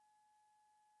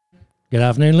Good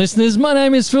afternoon, listeners. My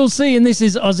name is Phil C, and this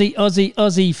is Aussie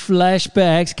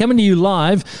Flashbacks, coming to you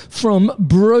live from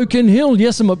Broken Hill.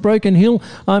 Yes, I'm at Broken Hill.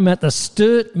 I'm at the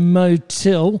Sturt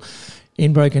Motel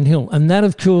in Broken Hill, and that,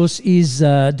 of course, is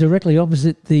directly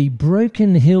opposite the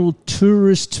Broken Hill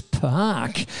Tourist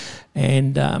Park.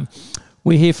 And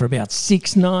we're here for about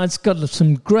 6 nights, got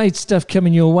some great stuff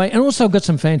coming your way, and also got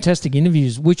some fantastic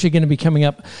interviews, which are going to be coming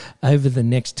up over the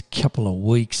next couple of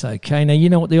weeks, okay? Now,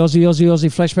 you know what the Aussie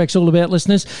Flashback's all about,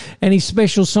 listeners. Any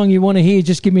special song you want to hear,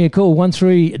 just give me a call,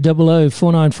 1300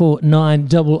 494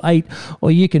 988,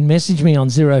 or you can message me on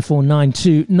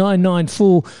 0492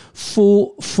 994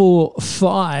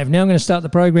 445. Now I'm going to start the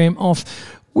program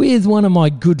off with one of my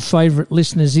good favourite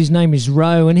listeners. His name is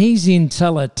Ro, and he's in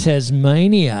Tulla,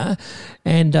 Tasmania,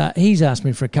 and he's asked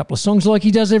me for a couple of songs like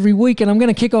he does every week, and I'm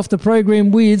going to kick off the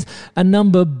program with a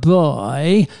number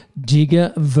by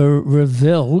Digger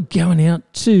Ravel, going out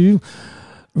to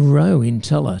Ro in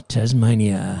Tulla,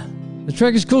 Tasmania. The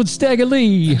track is called Stagger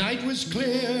Lee. The night was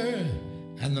clear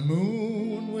and the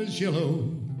moon was yellow,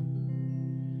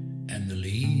 and the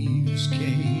leaves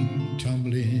came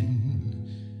tumbling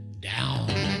down.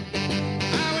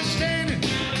 I was standing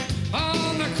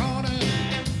on the corner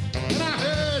and I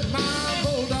heard my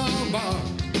bulldog bark.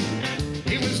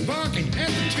 He was barking at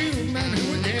the two men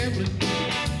who were gambling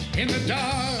in the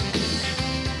dark.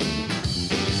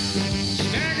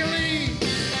 Stagger Lee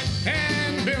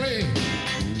and Billy,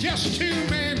 just two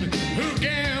men who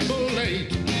gamble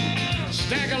late.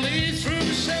 Stagger Lee threw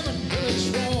 7, Billy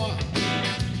swore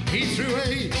he threw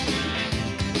 8.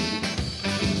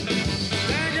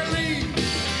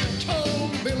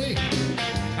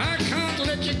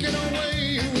 Get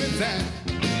away with that.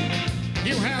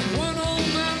 You have won all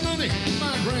my money,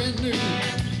 my brand new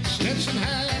Stetson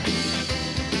hat.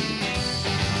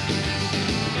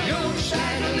 Go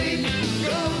Stagger Lee,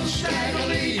 go Stagger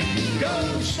Lee,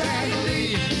 go Stagger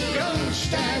Lee, go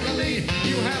Stagger Lee.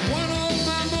 You have won all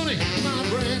my money, my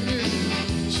brand new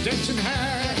Stetson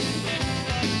hat.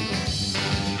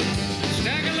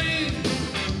 Stagger Lee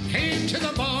came to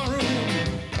the barroom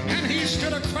and he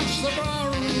stood across the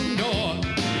barroom door.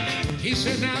 He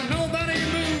said, now nobody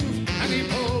move, and he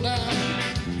pulled out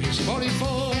his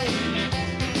 44.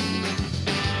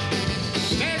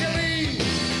 Stagger Lee,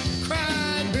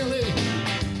 cried Billy,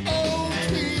 oh,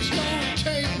 please don't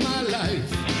take my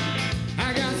life.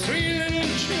 I got 3 little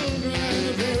children and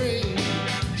a very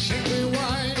sickly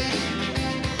wife.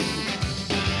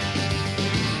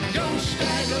 Go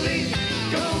Stagger Lee,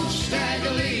 go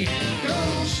Stagger Lee,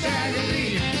 go Stagger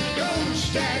Lee, go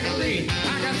Stagger Lee.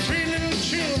 I got 3 little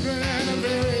children and a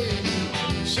very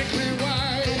sickly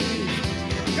wife.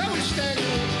 Go Stagger.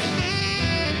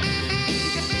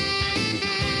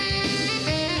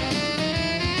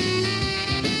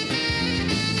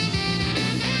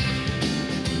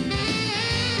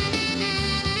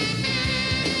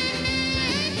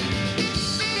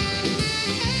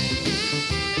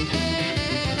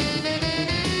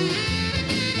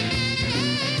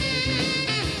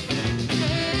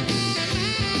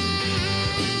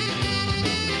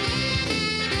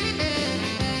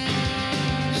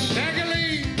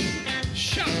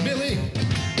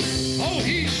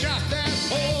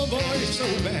 So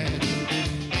bad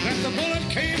that the bullet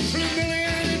came through Billy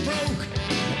and it broke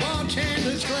the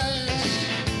bartender's glass.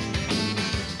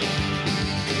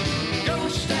 Go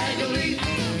Stagger Lee,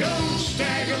 go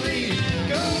Stagger Lee,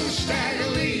 go Stagger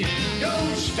Lee,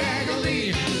 go Stagger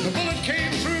Lee. The bullet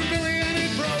came through Billy and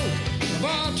it broke the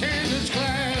bartender's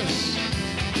glass.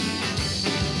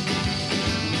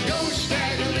 Go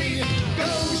Stagger Lee, go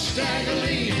Stagger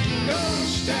Lee, go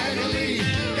Stagger Lee,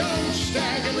 go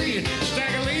Stagger Lee.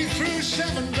 Stagger Lee threw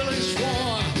 7, Billy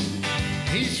swore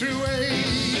he threw 8.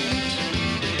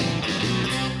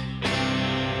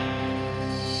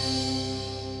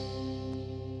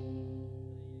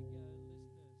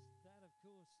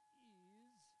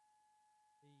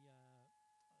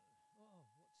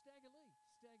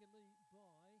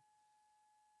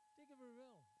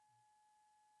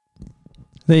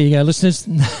 There you go, listeners.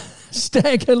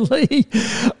 Stagger Lee,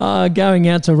 going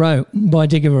out to Ro by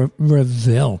Digger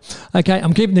Ravel. Okay,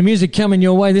 I'm keeping the music coming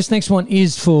your way. This next one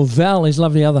is for Val, his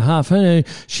lovely other half.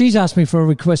 She's asked me for a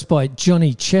request by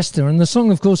Johnny Chester, and the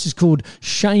song, of course, is called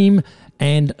Shame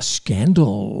and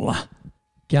Scandal.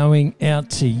 Going out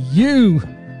to you,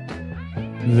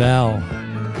 Val.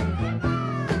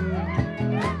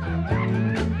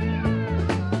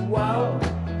 Woe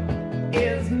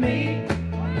is me,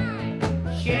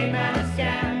 shame and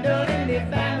scandal in the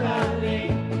family.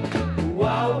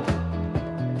 Woe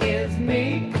is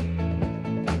me,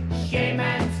 shame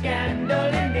and scandal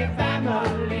in the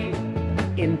family.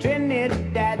 In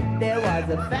Trinidad there was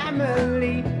a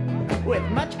family with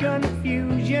much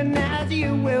confusion, as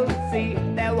you will see.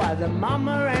 There was a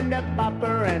mama and a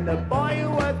papa and a boy who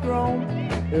was grown,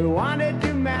 who wanted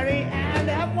to marry and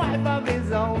have wife of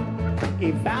his own.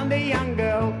 He found a young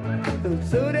girl who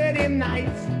suited him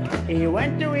nice. He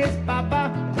went to his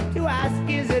papa to ask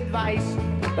his advice,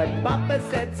 but papa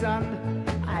said, son,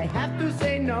 I have to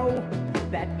say no.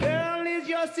 That girl is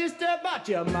your sister, but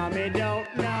your mommy don't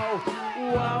know.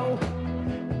 Woe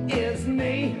is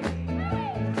me,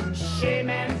 shame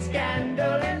and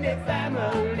scandal in the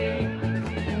family.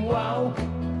 Woe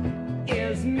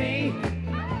is me,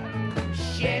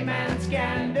 shame and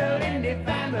scandal in the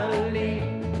family.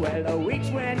 Well, the weeks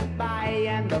went by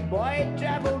and the boy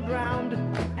traveled round,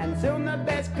 and soon the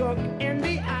best cook in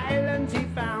the islands he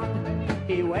found.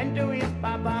 He went to his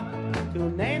papa to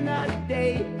name the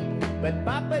day, but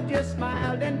papa just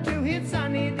smiled, and to his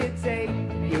son he did say,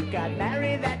 you can't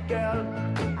marry that girl,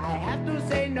 I have to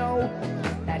say no.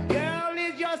 That girl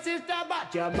is your sister,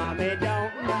 but your mommy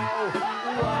don't know.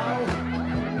 Woe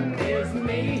is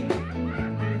me,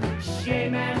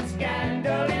 shame and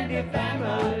scandal in the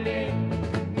family.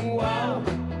 Woe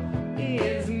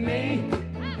is me,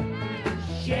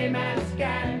 shame and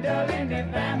scandal in the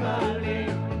family.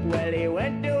 Well, he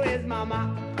went to his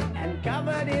mama and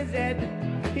covered his head.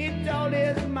 He told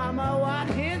his mama what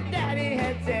his daddy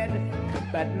had said,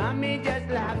 but mommy just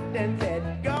laughed and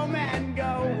said, go man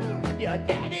go, your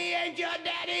daddy ain't your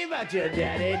daddy, but your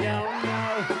daddy don't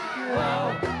know.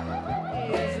 Woe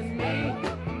is me,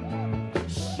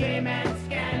 shame and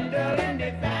scandal in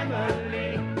the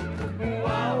family.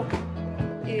 Woe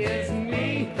is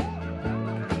me,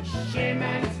 shame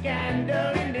and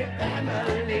scandal in the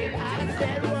family. I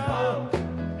said, woe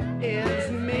is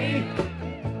me,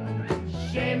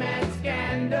 shame and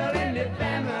scandal in the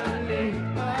family.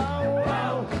 Oh,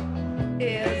 woe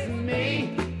is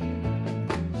me,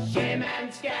 shame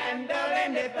and scandal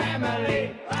in the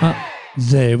family.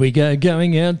 There we go,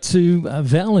 going out to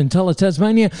Val in Tulla,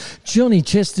 Tasmania. Johnny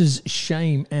Chester's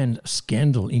Shame and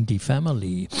Scandal in the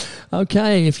Family.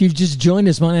 Okay, if you've just joined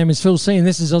us, my name is Phil C, and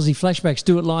this is Aussie Flashbacks.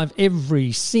 Do it live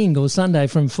every single Sunday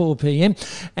from 4 p.m.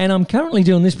 And I'm currently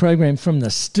doing this program from the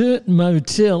Sturt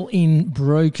Motel in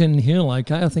Broken Hill.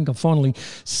 Okay, I think I've finally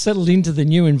settled into the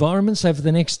new environment. So for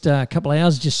the next couple of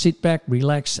hours, just sit back,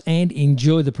 relax, and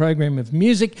enjoy the program of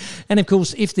music. And of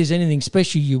course, if there's anything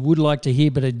special you would like to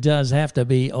hear, but it does have to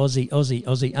be Aussie, Aussie,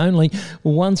 Aussie only,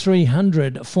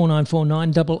 1300 494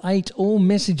 988, or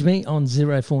message me on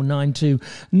 0492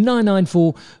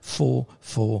 994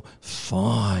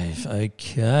 445.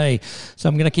 Okay, so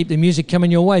I'm going to keep the music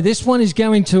coming your way. This one is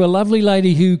going to a lovely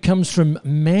lady who comes from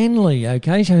Manly.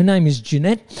 Okay, so her name is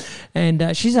Jeanette,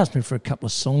 and she's asked me for a couple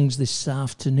of songs this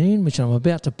afternoon, which I'm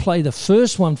about to play the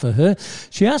first one for her.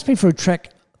 She asked me for a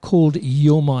track called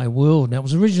You're My World. Now, it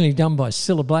was originally done by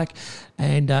Cilla Black,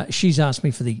 and she's asked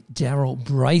me for the Daryl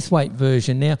Braithwaite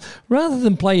version. Now, rather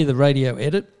than play you the radio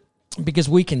edit, because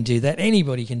we can do that,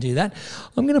 anybody can do that,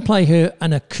 I'm going to play her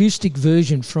an acoustic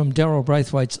version from Daryl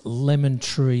Braithwaite's Lemon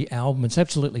Tree album. It's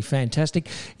absolutely fantastic.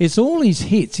 It's all his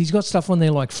hits. He's got stuff on there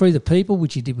like Free the People,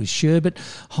 which he did with Sherbet,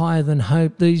 Higher Than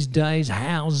Hope These Days,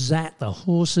 How's That, The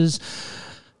Horses,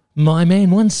 My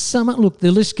Man, One Summer. Look,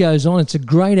 the list goes on. It's a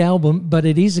great album, but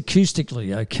it is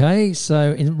acoustically, okay?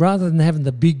 So rather than having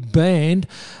the big band,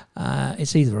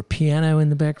 it's either a piano in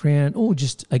the background or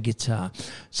just a guitar.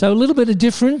 So a little bit of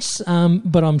difference,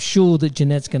 but I'm sure that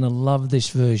Jeanette's going to love this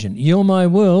version. You're My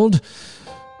World,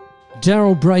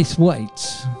 Daryl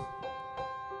Braithwaite.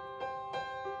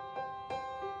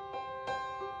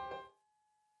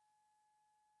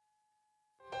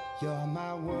 You're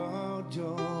my world,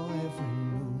 you're every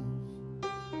move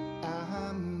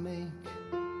I make.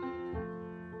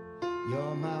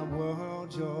 You're my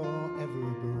world, you're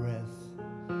every breath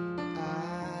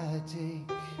I take.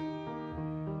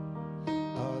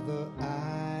 Other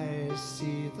eyes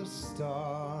see the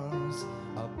stars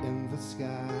up in the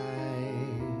sky,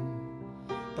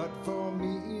 but for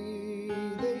me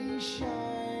they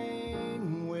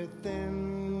shine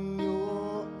within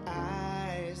your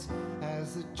eyes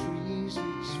as the trees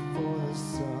reach for the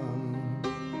sun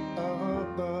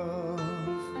above.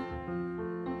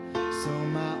 So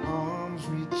my arms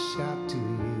reach out to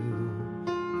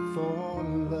you for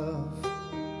love.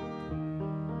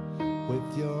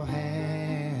 With your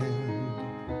hand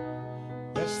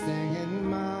resting in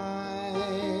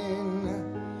mine,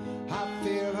 I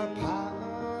feel a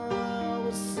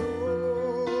power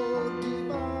so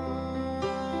divine.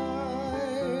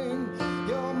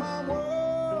 You're my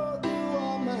world, you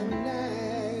are my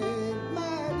night,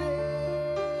 my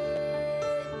day.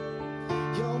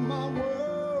 You're my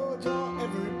world.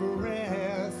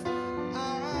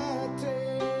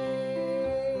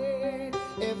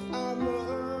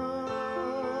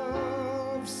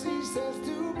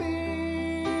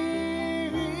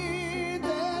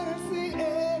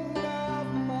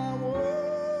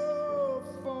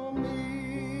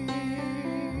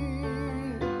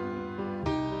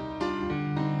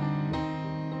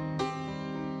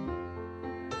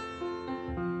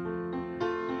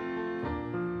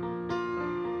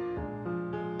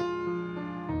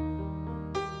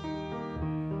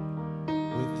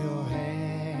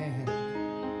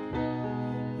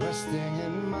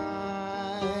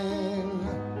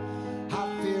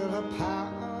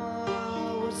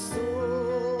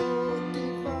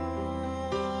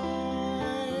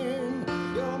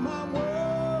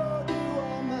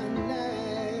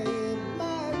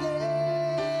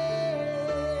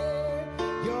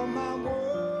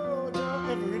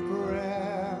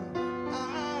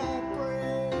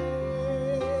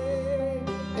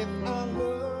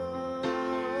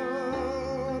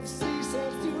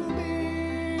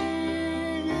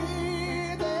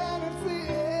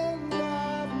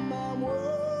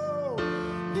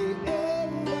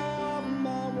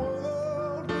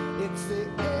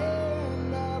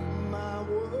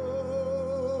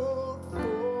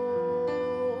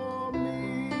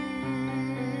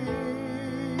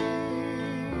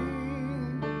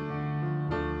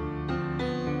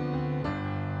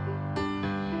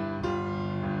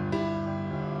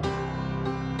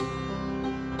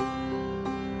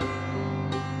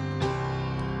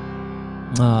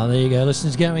 There you go,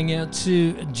 listeners. Going out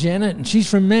to Janet, and she's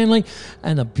from Manly,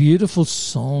 and a beautiful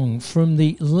song from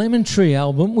the Lemon Tree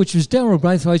album, which was Daryl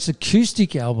Braithwaite's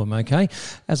acoustic album, okay?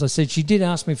 As I said, she did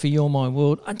ask me for You're My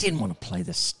World. I didn't want to play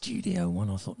the studio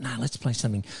one. I thought, no, let's play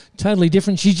something totally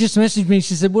different. She just messaged me.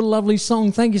 She said, what a lovely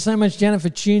song. Thank you so much, Janet, for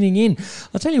tuning in.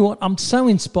 I'll tell you what, I'm so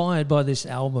inspired by this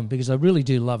album because I really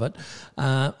do love it.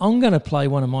 I'm going to play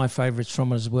one of my favourites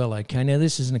from it as well, okay? Now,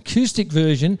 this is an acoustic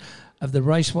version of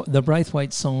the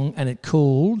Braithwaite song, and it's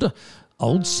called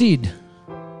Old Sid.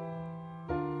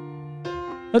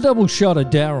 A double shot of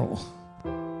Daryl.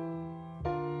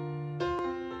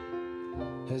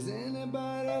 Has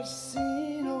anybody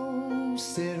seen old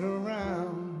Sid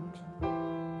around?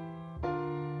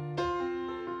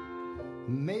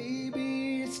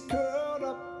 Maybe it's curled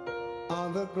up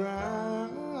on the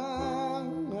ground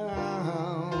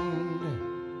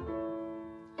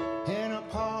in a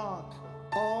park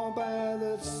all by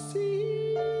the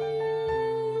sea.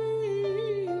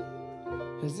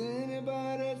 Has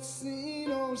anybody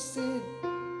seen old Sid?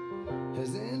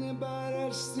 Has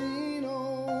anybody seen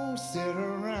old Sid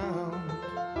around?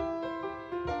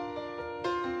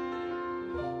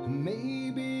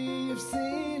 Maybe you've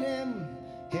seen him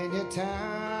in your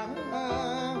town.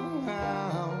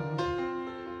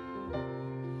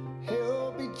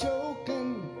 He'll be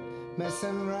joking,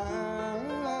 messing around.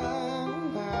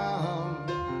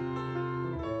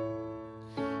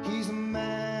 He's a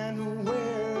man who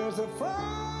wears a frown.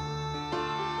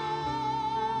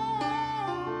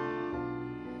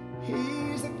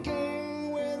 He's a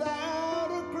king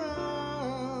without a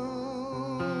crown.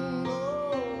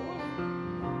 Oh,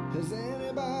 has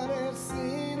anybody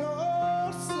seen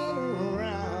old Sid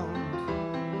around?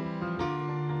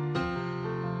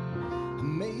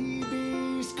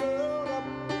 Maybe he's curled up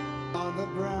on the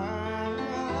ground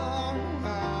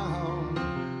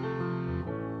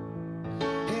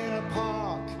in a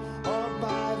park or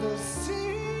by the sea.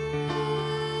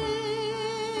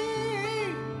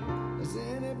 Has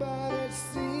anybody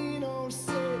seen old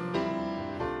Sid?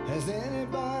 Has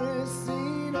anybody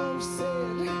seen old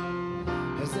Sid?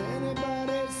 Has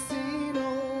anybody seen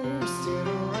old Sid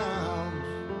around?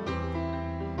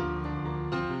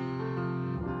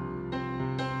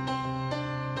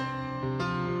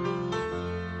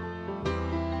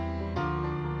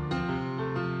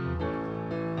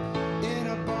 In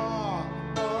a bar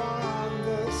or on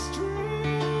the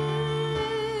street,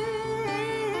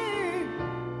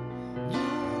 you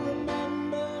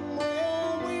remember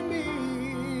when we meet.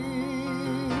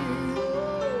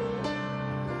 Oh,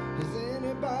 has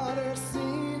anybody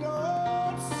seen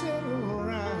old Sid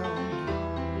around?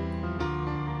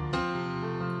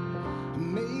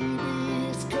 Maybe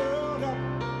it's curled up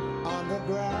on the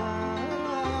ground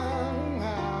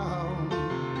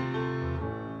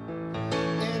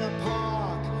in a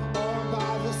park or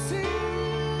by the sea.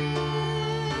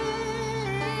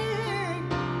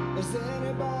 Has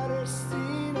anybody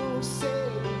seen old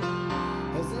Sid?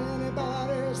 Has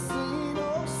anybody seen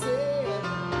old Sid?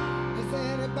 Has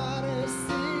anybody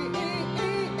seen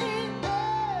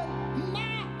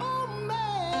my old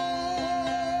man?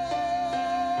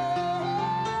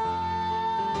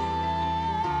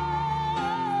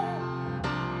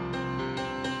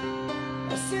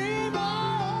 I see my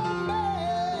old man.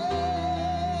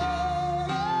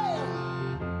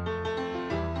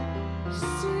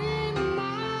 See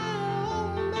my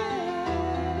old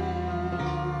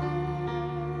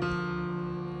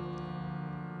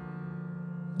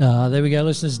man. There we go,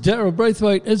 listeners. Daryl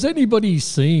Braithwaite. Has anybody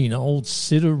seen old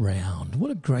Sid around?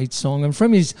 What a great song. And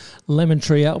from his Lemon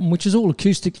Tree album, which is all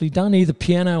acoustically done, either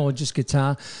piano or just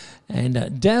guitar. And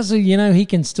Dazza, you know, he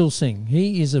can still sing.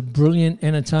 He is a brilliant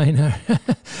entertainer,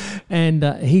 and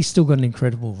he's still got an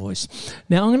incredible voice.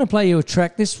 Now, I'm going to play you a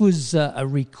track. This was a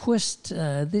request.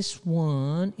 This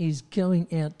one is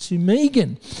going out to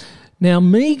Megan. Now,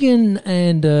 Megan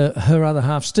and her other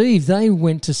half, Steve, they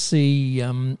went to see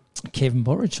Kevin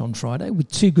Borich on Friday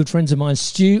with two good friends of mine,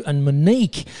 Stu and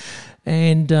Monique.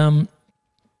 And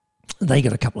they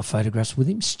got a couple of photographs with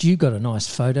him. Stu got a nice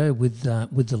photo with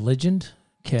the legend,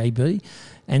 KB,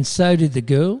 and so did the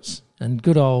girls. And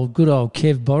good old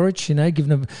Kev Borich, you know, giving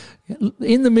them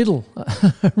in the middle,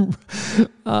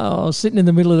 sitting in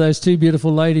the middle of those two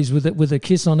beautiful ladies with a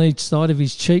kiss on each side of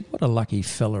his cheek. What a lucky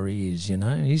fella he is, you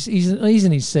know. He's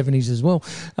in his 70s as well,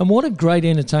 and what a great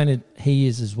entertainer he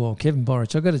is as well, Kevin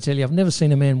Borich. I've got to tell you, I've never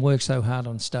seen a man work so hard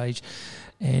on stage.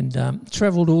 And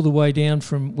travelled all the way down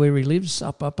from where he lives,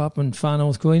 up in far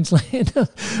north Queensland.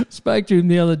 Spoke to him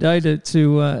the other day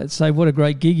to say what a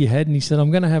great gig you had, and he said, I'm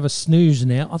going to have a snooze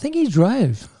now. I think he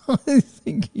drove. I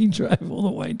think he drove all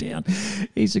the way down.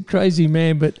 He's a crazy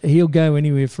man, but he'll go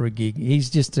anywhere for a gig. He's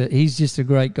just a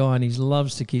great guy, and he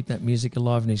loves to keep that music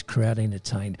alive and his crowd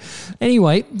entertained.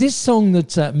 Anyway, this song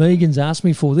that Megan's asked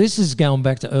me for, this is going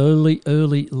back to early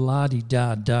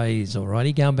La-Di-Da days,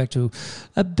 alrighty, going back to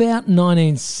about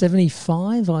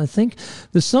 1975, I think.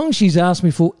 The song she's asked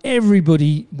me for,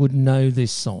 everybody would know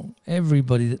this song.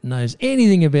 Everybody that knows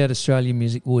anything about Australian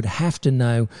music would have to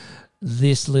know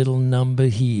this little number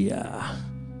here.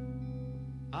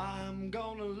 I'm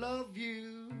gonna love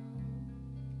you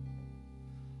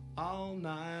all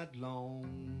night long,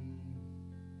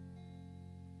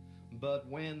 but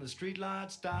when the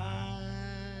streetlights die,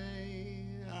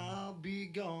 I'll be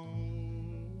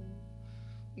gone.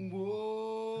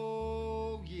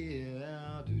 Whoa,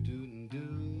 yeah, do.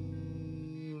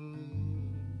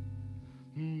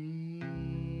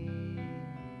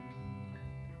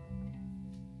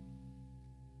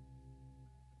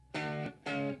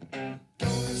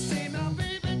 Gonna see my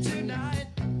baby tonight.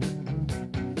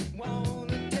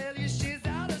 Wanna tell you she's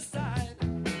out of sight.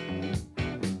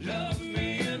 Loves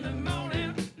me in the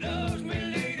morning, loves me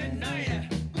late at night.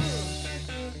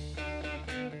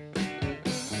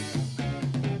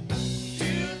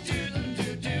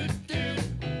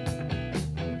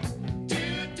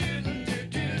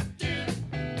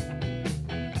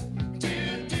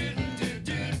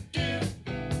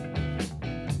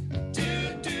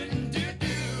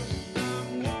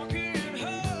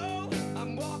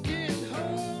 I'm walking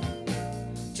home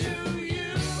to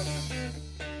you.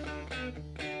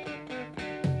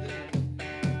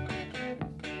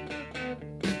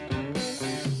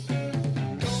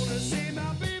 Gonna see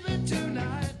my baby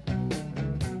tonight.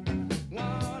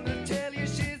 Wanna tell you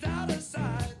she's out of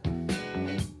sight.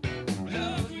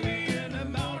 Loves me in the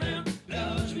morning,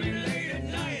 loves me late at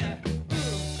night.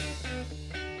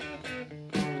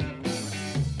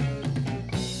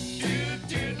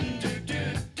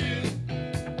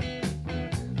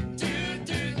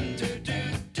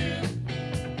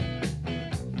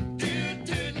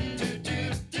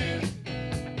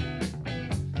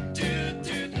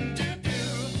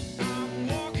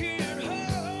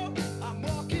 I'm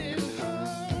walking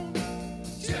home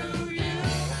to you.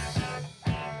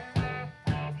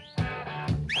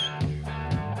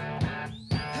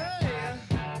 Hey,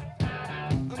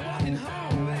 I'm walking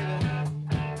home, baby.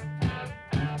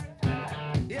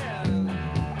 Yeah.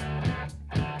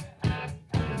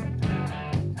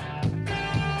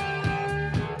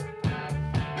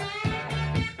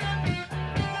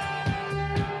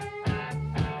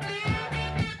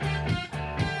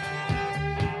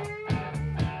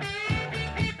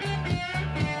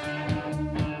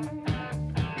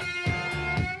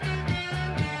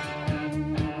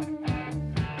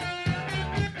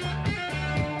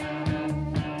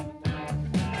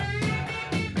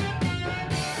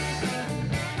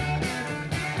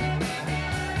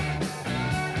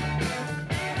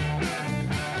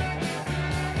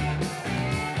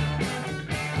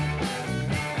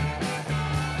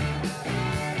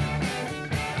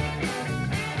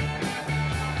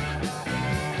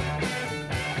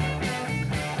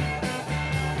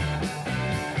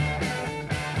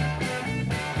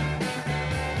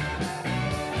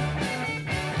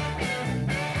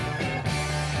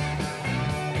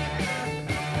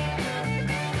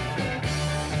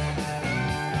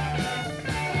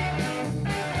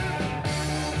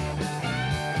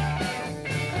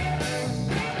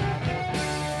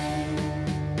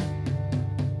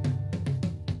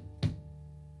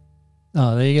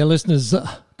 Oh, there you go, listeners.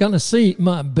 Gonna see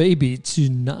my baby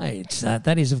tonight.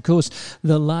 That is, of course,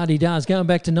 the La-Di-Da's going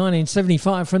back to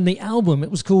 1975 from the album. It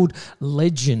was called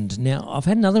Legend. Now, I've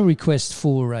had another request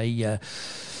for a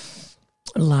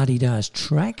La-Di-Da's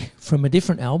track from a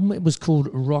different album. It was called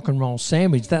Rock and Roll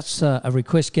Sandwich. That's a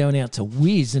request going out to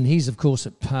Wiz, and he's, of course,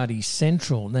 at Party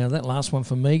Central. Now, that last one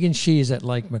from Megan, she is at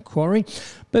Lake Macquarie.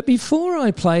 But before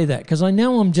I play that, because I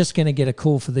know I'm just going to get a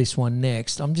call for this one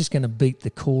next, I'm just going to beat the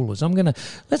callers.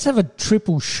 Let's have a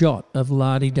triple shot of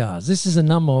La-Di-Da's. This is a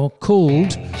number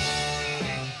called,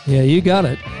 yeah, you got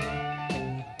it,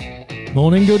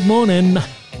 Morning, Good Morning.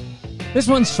 This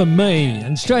one's for me,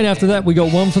 and straight after that we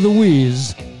got one for the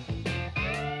Wiz.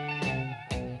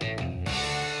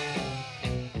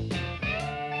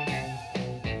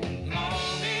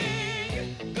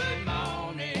 Morning, good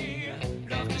morning,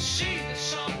 love to see the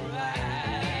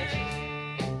sunrise.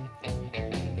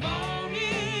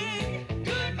 Morning,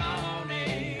 good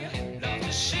morning, love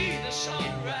to see the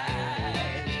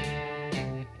sunrise.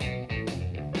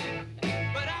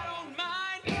 But I don't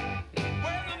mind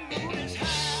when the moon is high.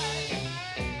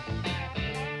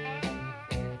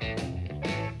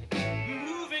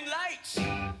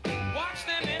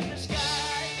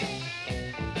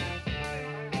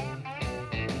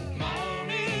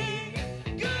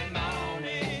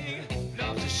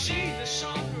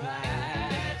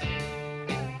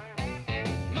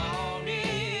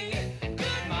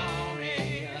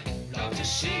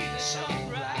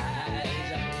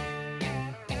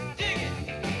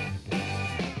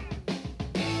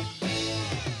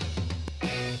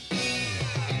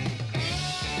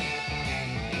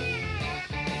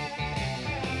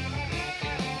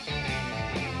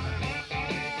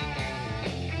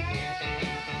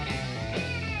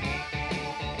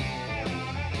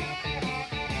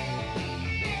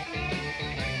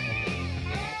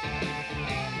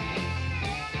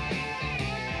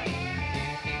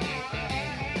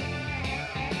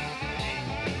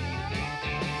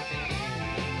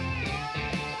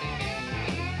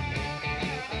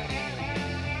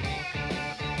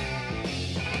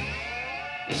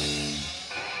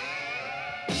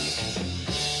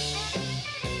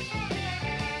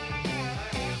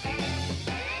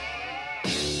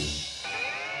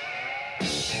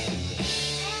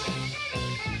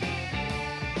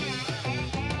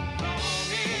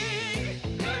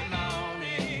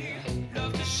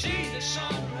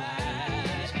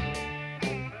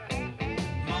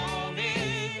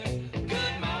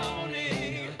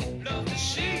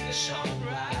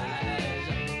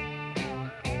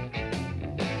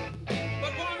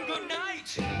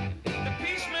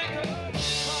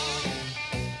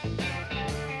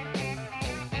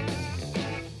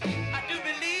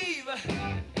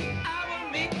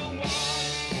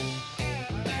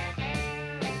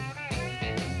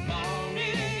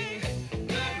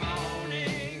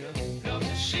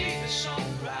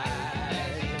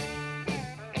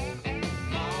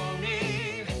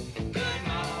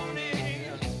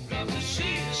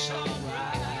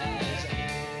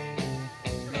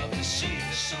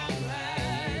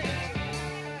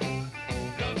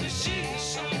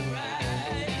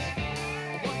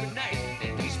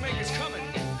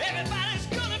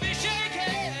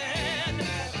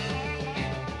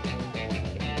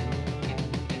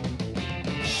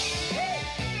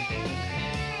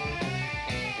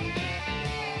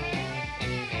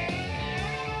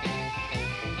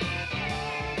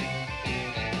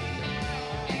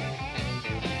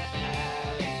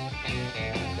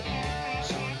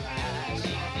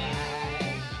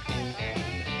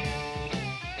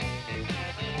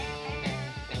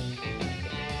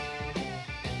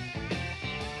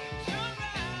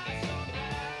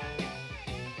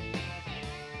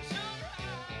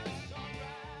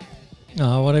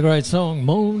 Oh, what a great song.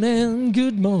 Morning,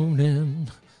 good morning.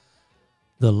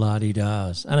 The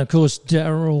La-Di-Das. And, of course,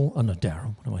 Daryl. Oh, not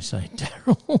Daryl. What am I saying?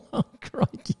 Daryl. Oh,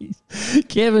 crikey.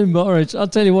 Kevin Borich. I'll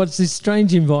tell you what, it's this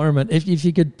strange environment. If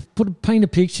you could paint a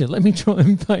picture, let me try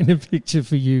and paint a picture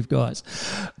for you guys.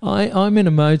 I'm in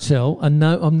a motel. And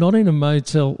no, I'm not in a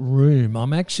motel room.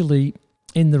 I'm actually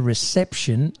in the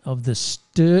reception of the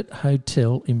Sturt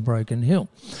Hotel in Broken Hill.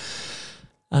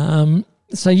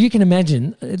 So you can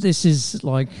imagine, this is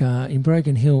like in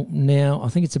Broken Hill now, I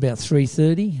think it's about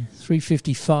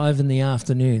 3:55 in the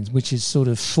afternoons, which is sort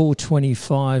of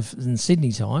 4:25 in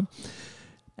Sydney time.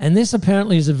 And this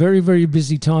apparently is a very, very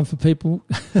busy time for people,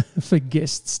 for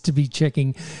guests to be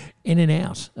checking in and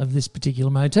out of this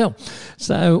particular motel.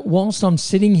 So whilst I'm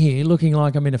sitting here looking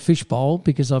like I'm in a fishbowl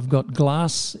because I've got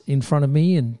glass in front of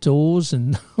me and doors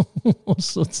and all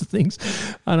sorts of things,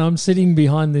 and I'm sitting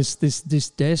behind this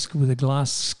desk with a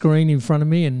glass screen in front of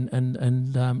me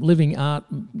and living art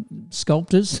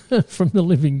sculptors from the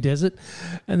living desert,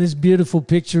 and this beautiful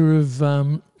picture of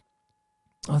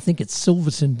I think it's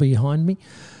Silverton behind me.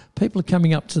 People are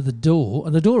coming up to the door,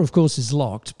 and the door, of course, is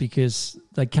locked because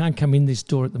they can't come in this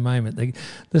door at the moment.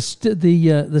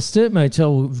 The Sturt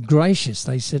Motel was gracious.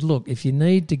 They said, look, if you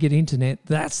need to get internet,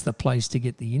 that's the place to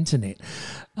get the internet.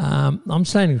 I'm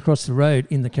standing across the road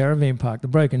in the caravan park, the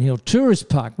Broken Hill Tourist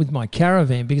Park, with my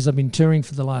caravan because I've been touring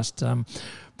for the last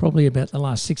probably about the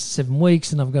last 6 or 7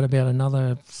 weeks, and I've got about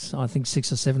another, I think,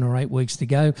 6 or 7 or 8 weeks to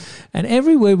go. And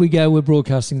everywhere we go, we're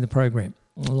broadcasting the program.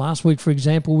 Last week, for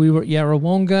example, we were at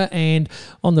Yarrawonga, and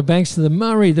on the banks of the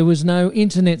Murray, there was no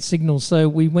internet signal. So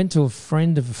we went to a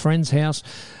friend's house,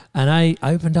 and they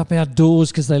opened up our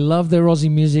doors because they love their Aussie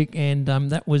music, and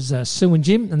that was Sue and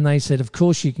Jim, and they said, of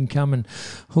course, you can come and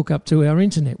hook up to our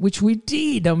internet, which we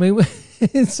did. I mean,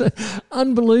 it's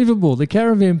unbelievable. The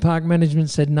caravan park management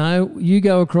said, no, you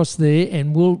go across there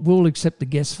and we'll accept the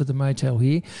guests for the motel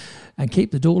here and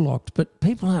keep the door locked. But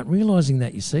people aren't realising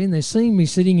that, you see, and they're seeing me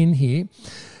sitting in here.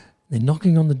 They're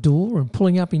knocking on the door and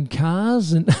pulling up in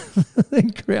cars, and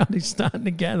the crowd is starting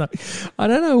to gather. I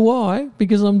don't know why,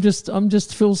 because I'm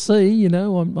just Phil C. You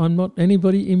know, I'm not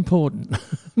anybody important,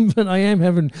 but I am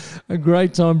having a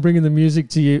great time bringing the music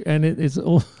to you, and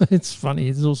it's funny.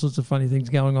 There's all sorts of funny things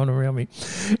going on around me.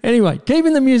 Anyway,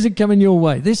 keeping the music coming your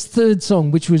way. This third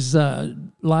song, which was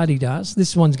La-Di-Das,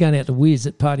 this one's going out to Wiz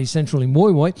at Party Central in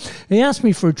Woy Woy. He asked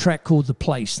me for a track called The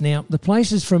Place. Now, The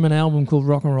Place is from an album called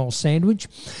Rock and Roll Sandwich.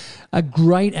 A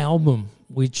great album,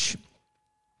 which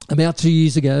about 2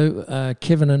 years ago,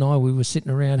 Kevin and I, we were sitting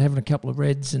around having a couple of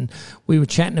reds, and we were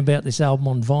chatting about this album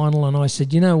on vinyl, and I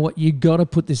said, you know what, you got to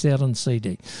put this out on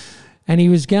CD. And he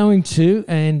was going to,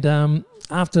 and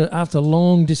after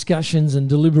long discussions and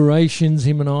deliberations,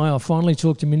 him and I finally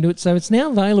talked him into it. So it's now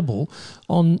available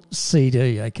on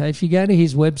CD, okay? If you go to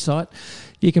his website,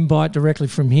 you can buy it directly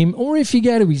from him. Or if you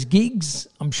go to his gigs,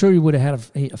 I'm sure he would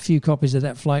have had a few copies of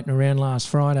that floating around last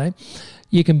Friday.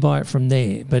 You can buy it from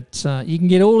there. But you can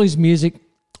get all his music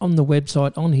on the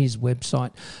website, on his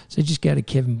website. So just go to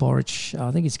Kevin Borich.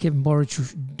 I think it's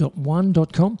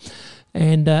kevinborich.com.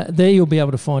 And there you'll be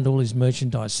able to find all his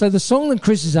merchandise. So the song that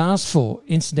Chris has asked for,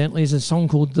 incidentally, is a song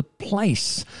called The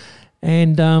Place.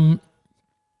 And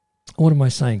what am I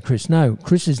saying, Chris? No,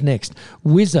 Chris is next.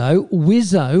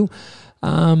 Wizzo,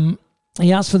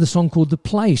 he asked for the song called The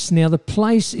Place. Now, The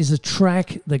Place is a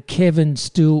track that Kevin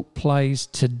still plays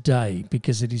today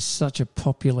because it is such a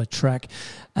popular track.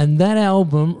 And that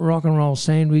album, Rock and Roll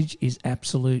Sandwich, is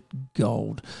absolute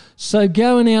gold. So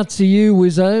going out to you,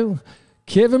 Wizzo,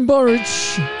 Kevin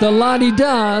Borich, the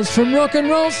La-Di-Das from Rock and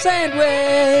Roll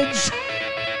Sandwich.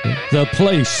 The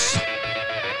Place.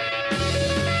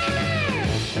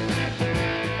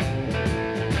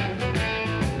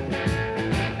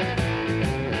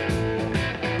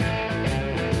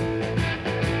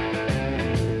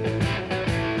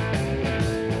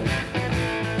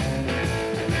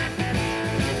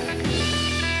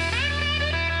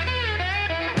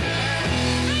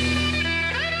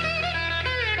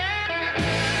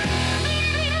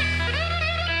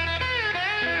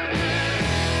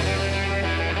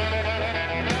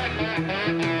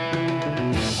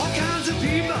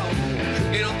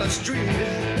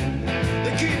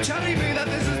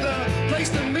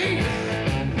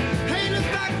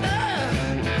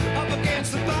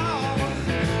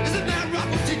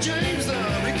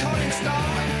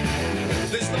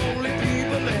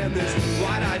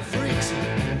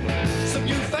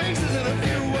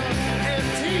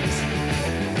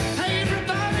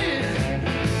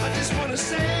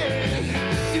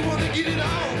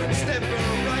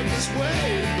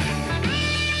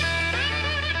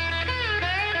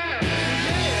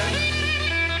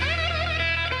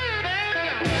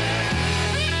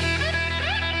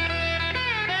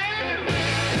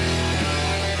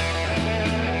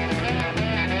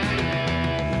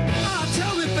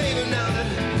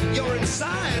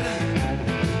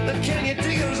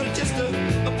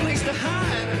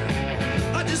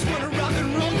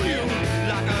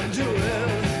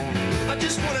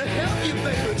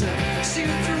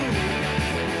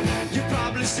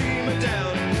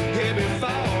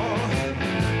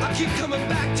 coming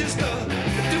back just to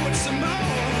do it some more.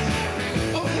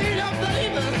 Oh, hey now,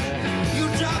 baby,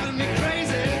 you driving me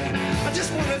crazy. I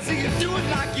just wanna see you do it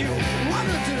like you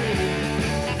wanna do it.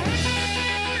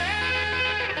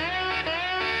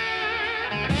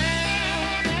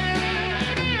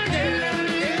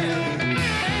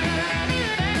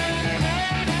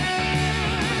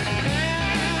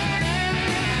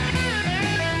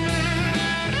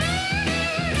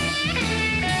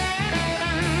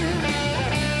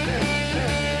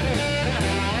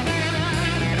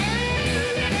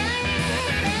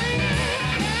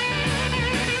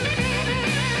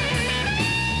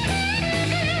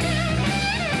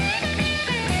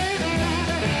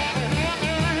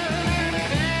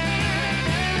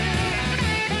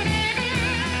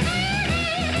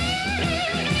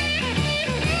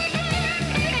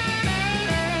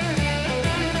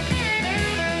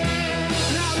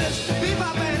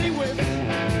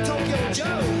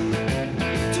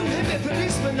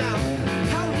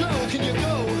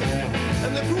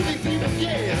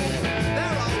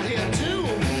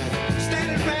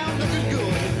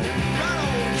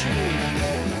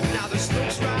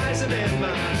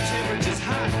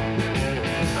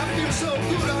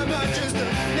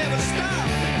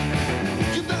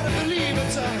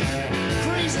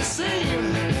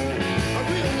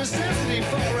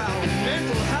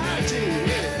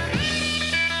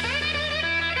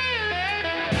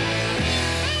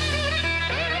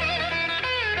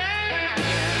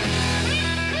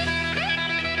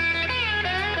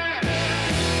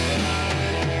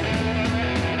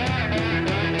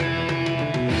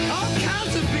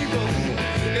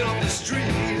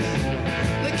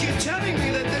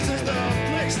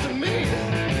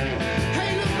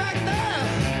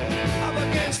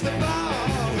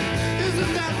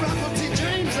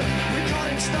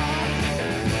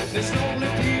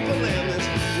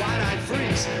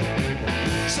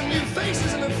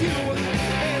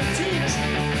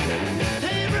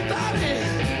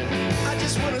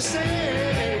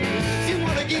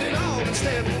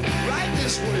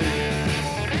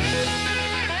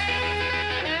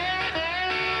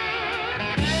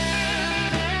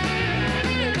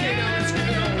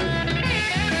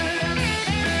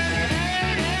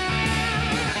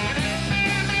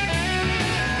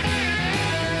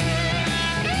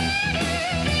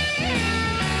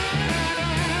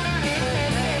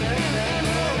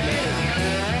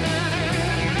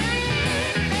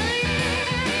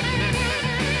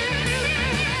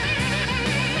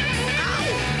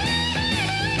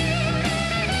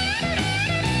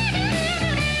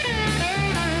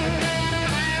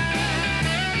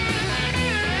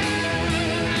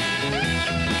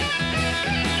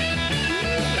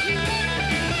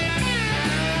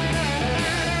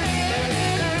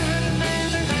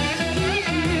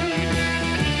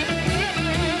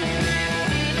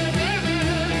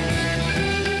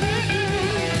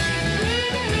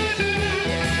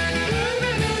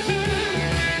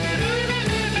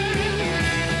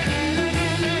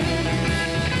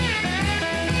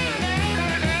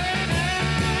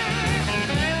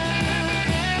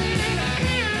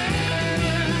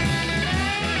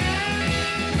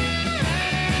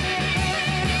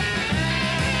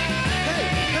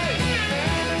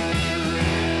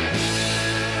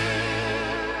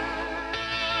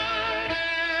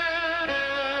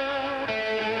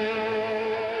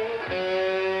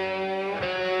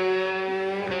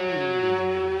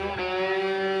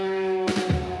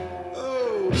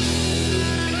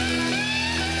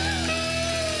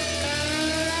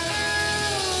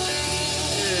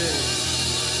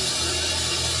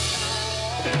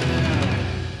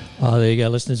 Oh, there you go,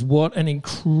 listeners. What an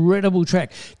incredible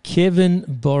track. Kevin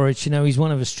Borich, you know, he's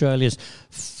one of Australia's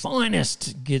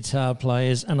finest guitar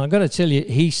players. And I've got to tell you,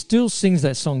 he still sings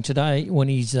that song today when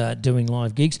he's doing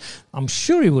live gigs. I'm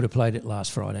sure he would have played it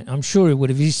last Friday. I'm sure he would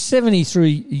have. He's 73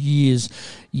 years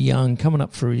young, coming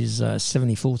up for his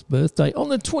 74th birthday on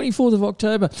the 24th of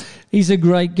October. He's a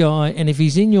great guy. And if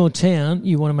he's in your town,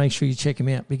 you want to make sure you check him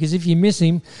out, because if you miss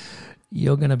him,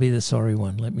 you're going to be the sorry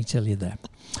one, let me tell you that.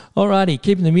 Alrighty,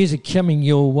 keeping the music coming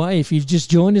your way. If you've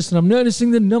just joined us, and I'm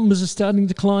noticing the numbers are starting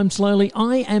to climb slowly,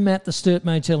 I am at the Sturt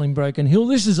Motel in Broken Hill.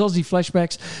 This is Aussie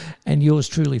Flashbacks, and yours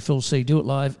truly, Phil C. Do it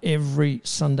live every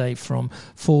Sunday from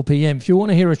 4 p.m. If you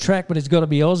want to hear a track, but it's got to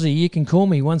be Aussie, you can call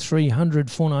me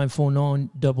 1300 4949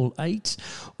 988,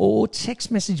 or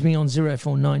text message me on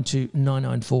 0492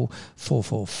 994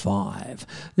 445.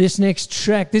 This next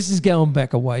track, this is going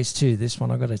back a ways too, this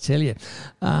one I've got to tell you.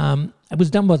 It was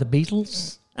done by the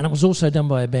Beatles, and it was also done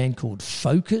by a band called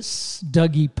Focus,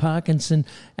 Dougie Parkinson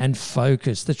and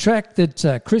Focus. The track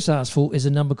that Chris asked for is a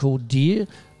number called Dear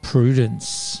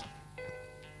Prudence.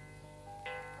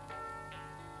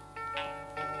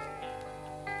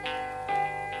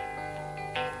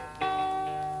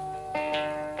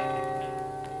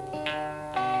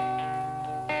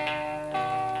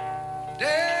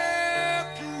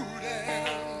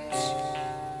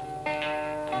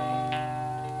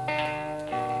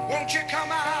 Won't you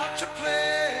come out to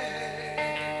play?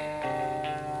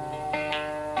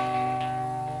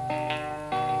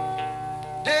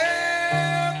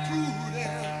 Dear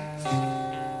Prudence,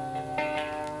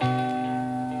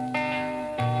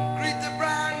 greet the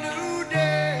brand new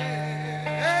day.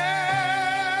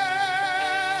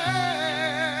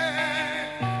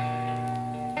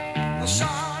 The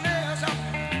sun is up,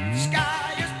 the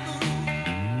sky is blue.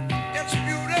 It's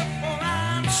beautiful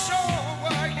and so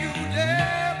were you,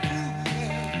 dear Prudence.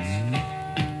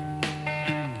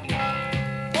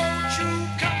 Won't you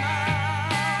come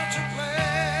out to play?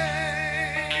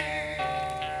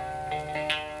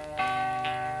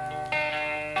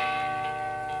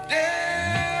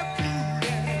 Dear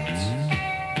Prudence,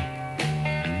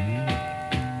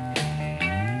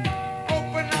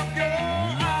 open up your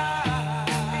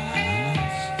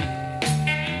eyes.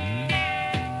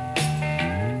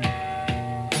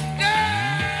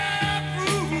 Dear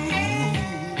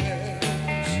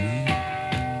Prudence,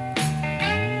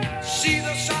 see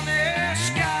the sunny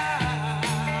sky.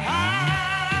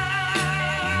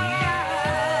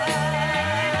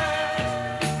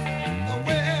 The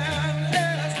wind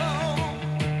is low,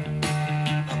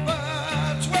 the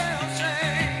birds will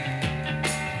sing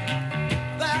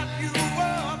that you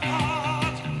were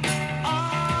part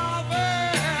of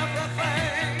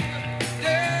everything.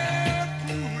 Dear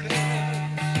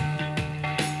Prudence,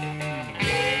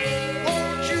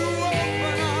 won't you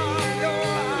open up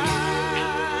your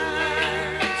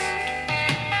eyes?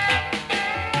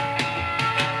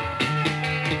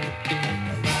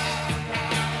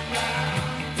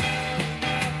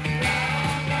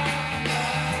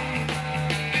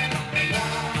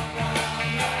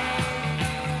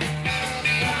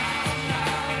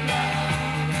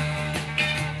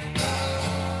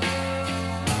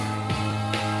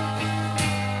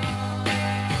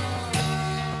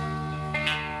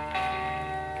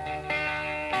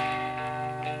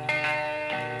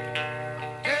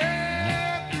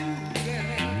 Dear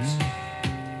Prudence,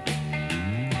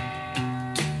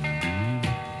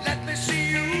 let me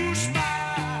see you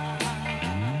smile.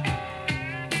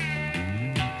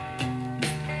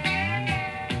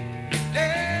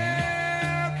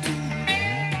 Dear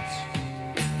Prudence,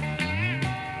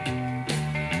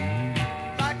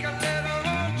 like a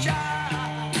little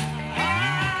child.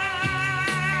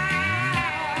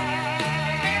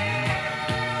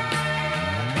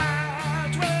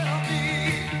 Clouds will be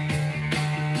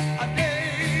a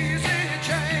daisy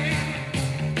chain.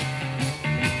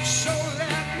 So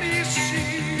let me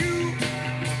see you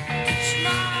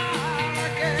smile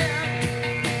again,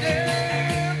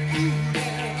 dear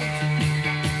Prudence.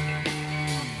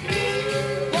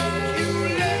 Won't you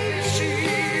let me see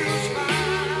you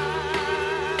smile?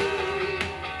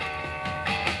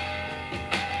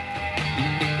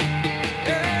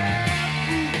 Dear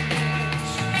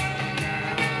Prudence,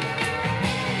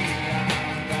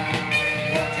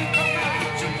 won't you come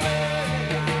out to play?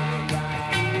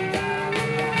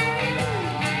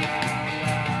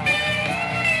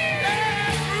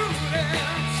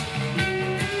 Prudence,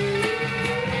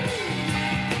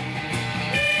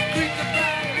 greet the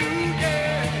brand new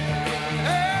day.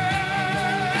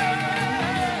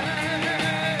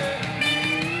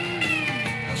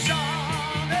 The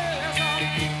sun is up,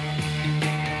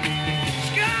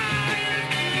 sky is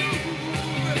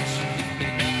blue. It's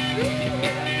beautiful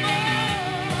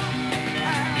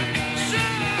and so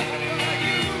are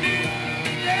you,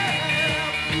 dear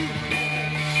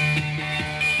Prudence.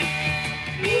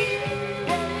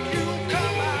 Won't you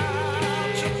come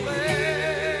out to play?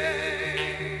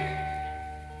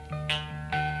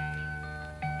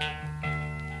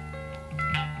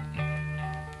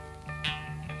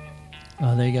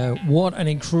 Oh, there you go. What an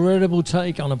incredible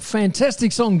take on a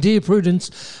fantastic song, Dear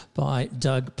Prudence, by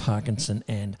Doug Parkinson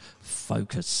and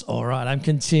Focus. All right, I'm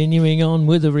continuing on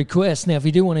with the request. Now, if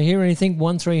you do want to hear anything,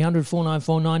 1300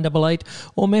 494 988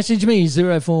 or message me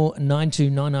 0492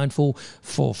 994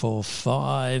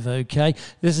 445. Okay,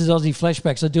 this is Aussie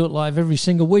Flashbacks. I do it live every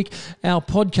single week. Our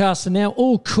podcasts are now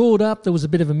all caught up. There was a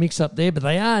bit of a mix-up there, but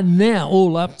they are now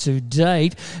all up to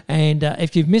date. And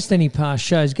if you've missed any past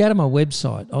shows, go to my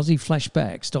website,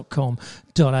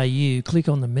 aussieflashbacks.com.au, click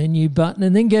on the menu button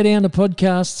and then go down to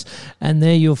podcasts, and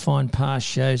there you'll find past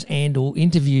shows and or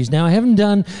interviews. Now, I haven't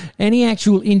done any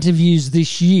actual interviews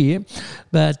this year,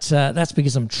 but that's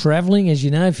because I'm travelling. As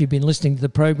you know, if you've been listening to the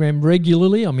program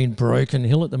regularly, I'm in Broken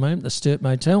Hill at the moment, the Sturt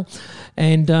Motel,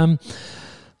 and I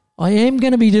am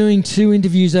going to be doing 2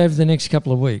 interviews over the next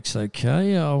couple of weeks,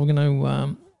 okay? I'm going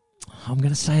to I'm going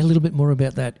to say a little bit more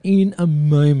about that in a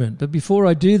moment. But before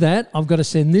I do that, I've got to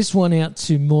send this one out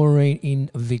to Maureen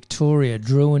in Victoria,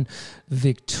 Druin,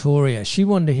 Victoria. She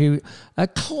wanted to hear a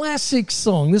classic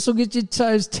song. This will get your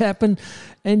toes tapping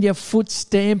and your foot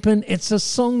stamping. It's a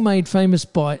song made famous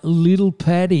by Little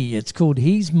Paddy. It's called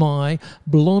He's My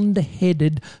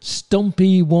Blonde-Headed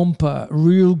Stompy Womper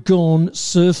Real Gone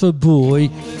Surfer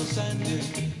Boy.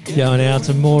 Going out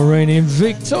to Maureen in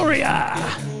Victoria.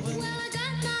 Well, I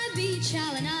got my beach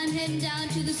towel and I'm heading down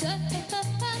to the surf.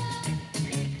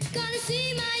 Gonna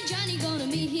see my Johnny, gonna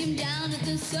meet him down at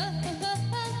the surf.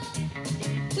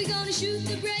 We're gonna shoot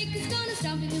the breakers, gonna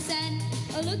stomp in the sand.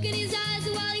 A look in his eyes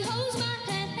while he holds my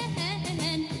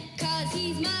hand. Cause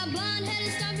he's my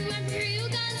blonde-headed stompy one real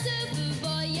gone surfer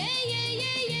boy. Yeah, yeah,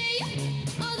 yeah, yeah,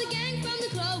 yeah. All the gang from the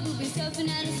club will be surfing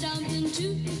and stomping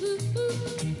too.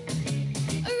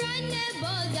 Riding their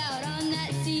boards out on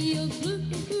that sea of blue.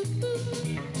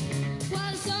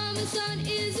 While the summer sun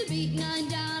is a beating on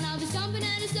down, I'll be stomping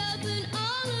and surfing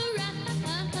all around.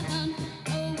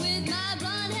 Oh, with my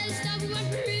blonde-headed stompy one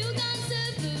real gone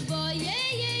surfer boy.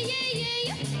 Yeah, yeah, yeah, yeah,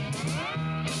 yeah.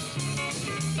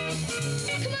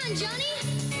 Come on, Johnny.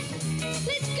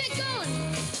 Let's get going.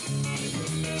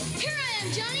 Here I am,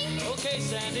 Johnny. Okay,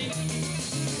 Sandy.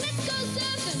 Let's go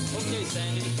surfing. Okay,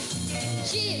 Sandy.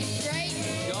 Gee, it's great.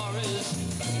 Sure is.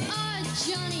 Oh,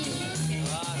 Johnny.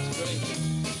 Ah, it's great.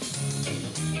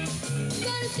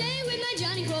 Gonna stay with my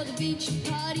Johnny for the beach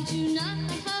party tonight.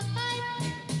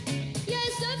 Yeah,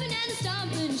 surfing and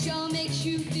stomping sure makes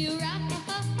you feel right.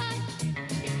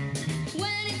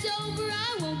 When it's over,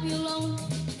 I won't be alone.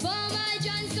 For my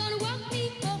Johnny's gonna walk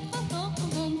me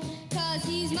home. Cause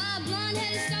he's my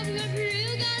blonde-headed stompy one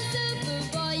real gone surfer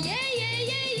boy. Yeah, yeah,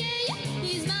 yeah, yeah, yeah.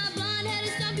 He's my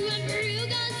blonde-headed stompy one real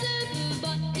gone surfer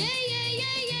boy. Yeah, yeah,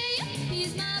 yeah, yeah, yeah.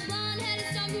 He's my blonde-headed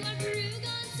stompy one real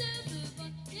gone surfer boy.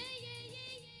 Yeah, yeah,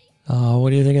 yeah, yeah. Oh, what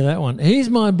do you think of that one? He's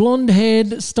my blonde-haired,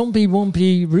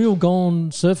 stompy-wompy, real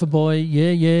gone surfer boy.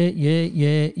 Yeah, yeah, yeah,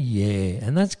 yeah, yeah.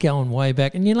 And that's going way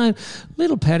back. And, you know,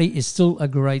 Little Paddy is still a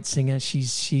great singer.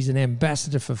 She's an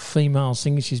ambassador for female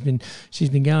singers. She's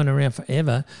been going around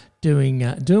forever doing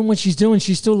what she's doing.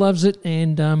 She still loves it,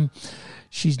 and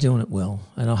she's doing it well.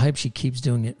 And I hope she keeps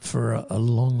doing it for a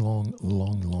long, long,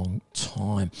 long, long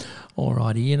time. All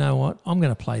righty, you know what? I'm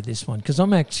going to play this one because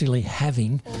I'm actually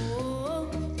having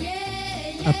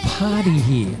a party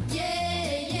here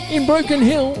in Broken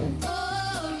Hill.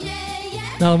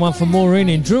 Another one for Maureen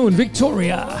in Druin,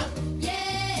 Victoria.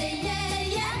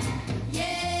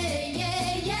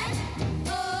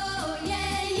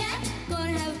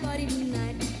 Gonna have a party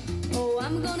tonight. Oh,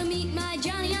 I'm gonna meet my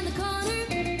Johnny on the corner.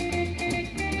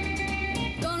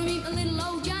 Gonna meet my little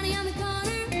old Johnny on the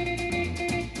corner.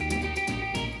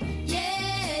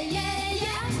 Yeah, yeah,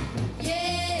 yeah.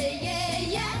 Yeah, yeah,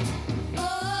 yeah.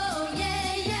 Oh,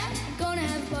 yeah, yeah. Gonna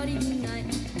have a party tonight.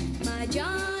 My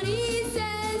Johnny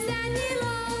says that he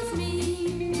loves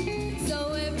me,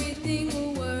 so everything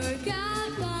will work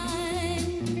out fine.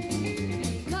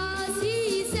 Cause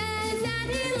he says that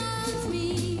he loves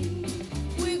me,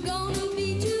 we're gonna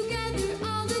be together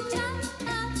all the time.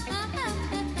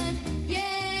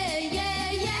 Yeah,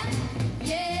 yeah, yeah.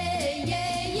 Yeah,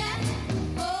 yeah, yeah.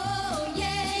 Oh,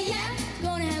 yeah, yeah.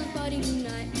 Gonna have a party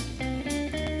tonight.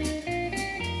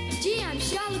 Gee, I'm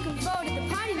sure looking forward to the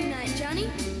party tonight, Johnny.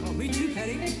 Oh, me too,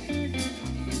 Patty.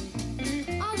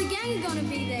 All the gang are gonna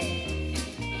be there.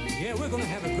 Yeah, we're gonna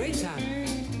have a great time.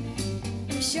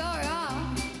 We sure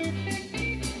are.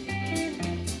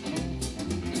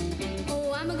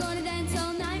 Oh, I'm gonna dance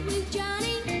all night with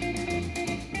Johnny.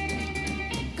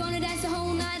 Gonna dance the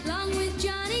whole night long with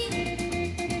Johnny.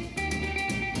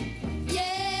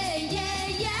 Yeah, yeah,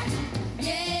 yeah.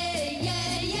 Yeah,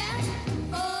 yeah, yeah.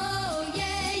 Oh,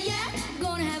 yeah, yeah.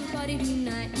 Gonna have a party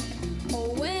tonight. Oh,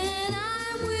 when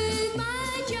I'm with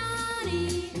my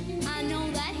Johnny, I know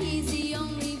that he's the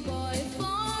only boy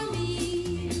for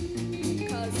me.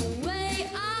 'Cause the way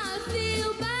I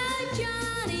feel about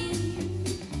Johnny,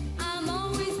 I'm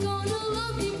always gonna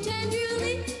love him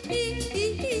tenderly.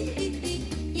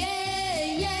 Yeah,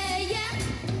 yeah, yeah.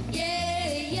 Yeah,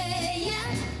 yeah, yeah.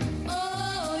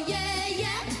 Oh, yeah,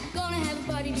 yeah. Gonna have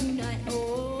a party tonight.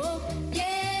 Oh,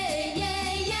 yeah,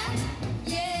 yeah, yeah.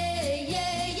 Yeah,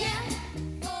 yeah, yeah.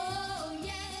 Oh,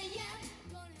 yeah, yeah.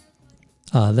 Gonna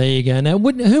have There you go. Now,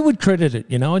 who would credit it?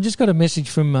 You know, I just got a message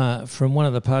from one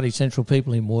of the Party Central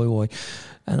people in Woy Woy,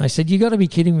 and they said, "You got to be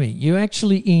kidding me! You're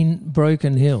actually in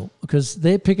Broken Hill," because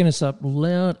they're picking us up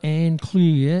loud and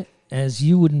clear, as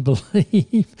you wouldn't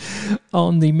believe,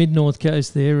 on the mid-north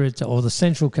coast there, or the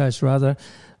central coast rather,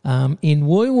 in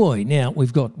Woy Woy. Now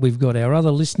we've got our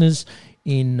other listeners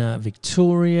in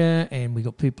Victoria, and we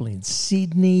got people in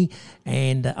Sydney.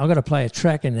 And I've got to play a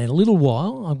track in a little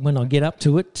while when I get up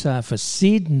to it for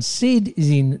Sid. And Sid is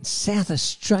in South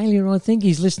Australia, I think.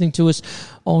 He's listening to us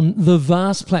on the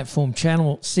Vast platform,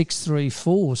 channel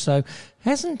 634. So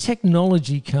hasn't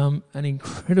technology come an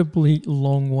incredibly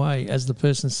long way, as the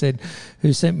person said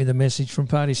who sent me the message from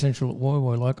Party Central at Woy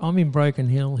Woy? Like, I'm in Broken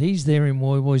Hill, he's there in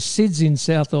Woy Woy, Sid's in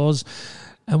South Oz,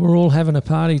 and we're all having a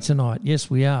party tonight.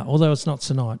 Yes, we are, although it's not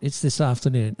tonight, it's this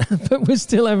afternoon. But we're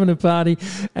still having a party,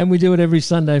 and we do it every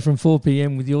Sunday from 4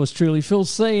 p.m. with yours truly, Phil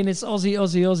C, and it's Aussie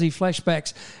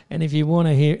flashbacks. And if you want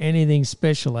to hear anything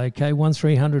special, okay,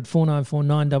 1300 494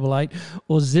 988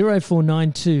 or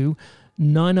 0492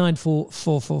 994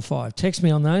 445. Text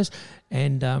me on those,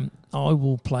 and I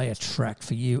will play a track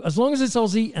for you, as long as it's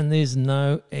Aussie and there's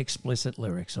no explicit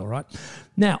lyrics, all right?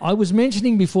 Now, I was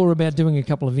mentioning before about doing a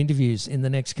couple of interviews in the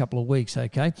next couple of weeks,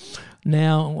 okay?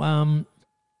 Now,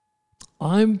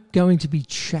 I'm going to be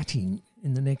chatting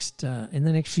in the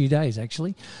next few days,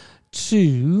 actually,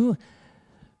 to...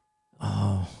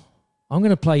 I'm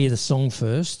going to play you the song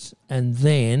first, and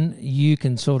then you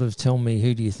can sort of tell me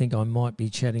who do you think I might be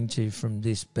chatting to from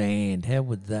this band. How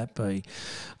would that be?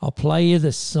 I'll play you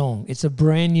the song. It's a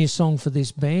brand new song for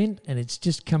this band, and it's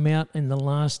just come out in the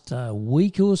last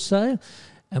week or so,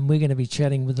 and we're going to be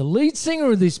chatting with the lead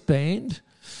singer of this band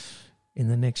in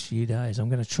the next few days. I'm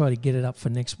going to try to get it up for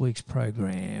next week's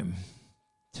program.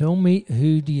 Tell me,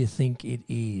 who do you think it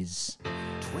is?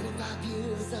 25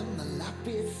 years and my life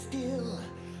is still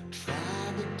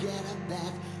trying to get up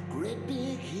that great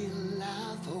big hill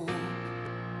of hope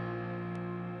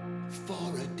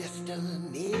for a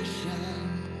destination.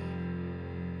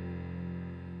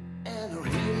 And I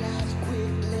realized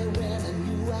quickly when I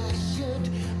knew I should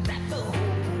that the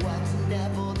hope was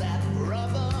never that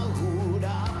brotherhood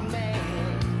of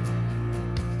man,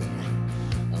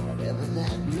 whatever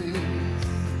that means.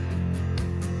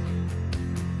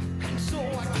 And so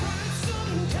I cry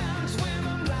sometimes when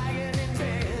I'm lying in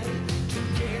bed to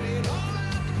get it all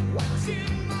out what's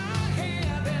in my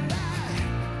head, and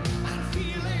I'm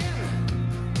feeling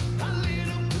a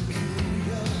little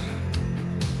peculiar.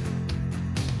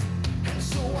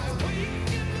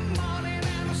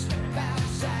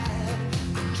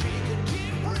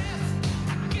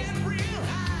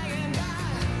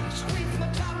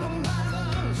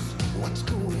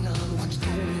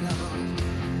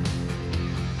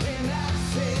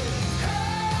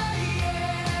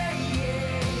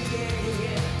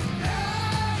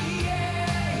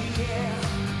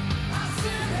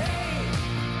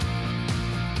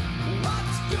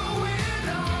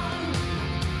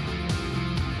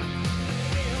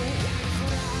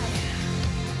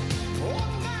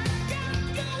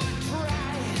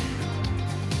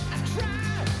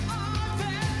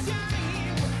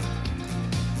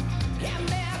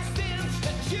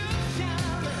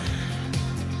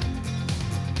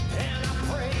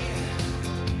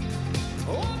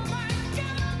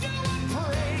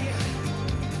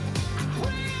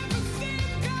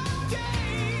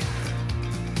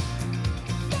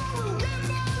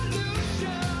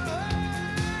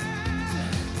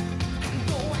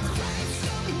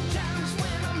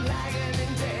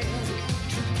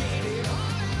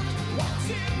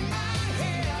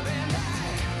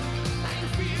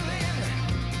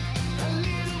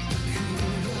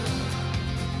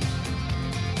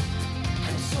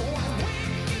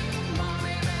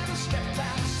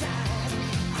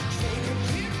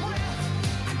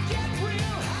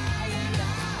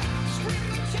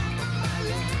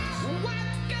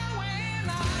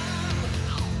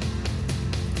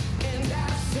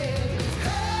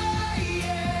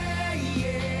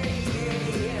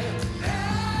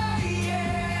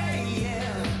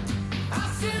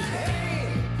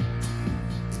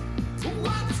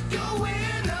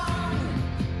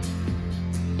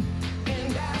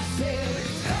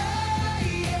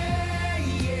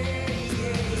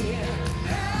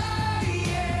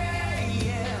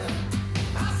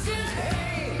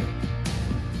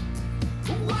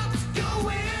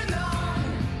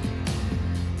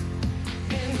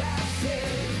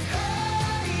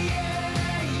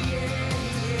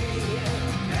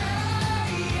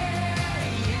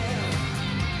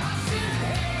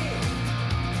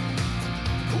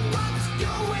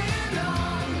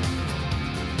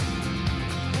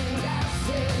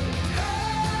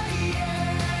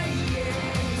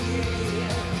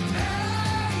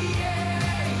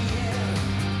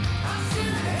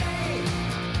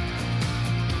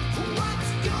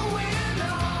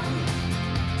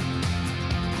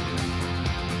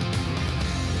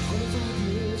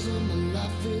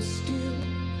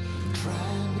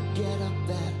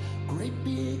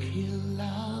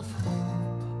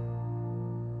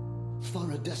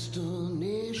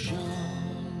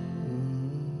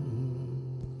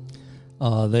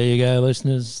 Oh, there you go,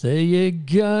 listeners. There you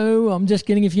go. I'm just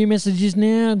getting a few messages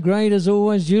now. Great as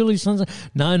always. Julie Sunset.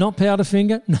 No, not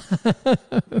Powderfinger.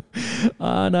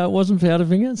 No, it wasn't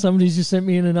Powderfinger. Somebody's just sent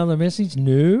me in another message.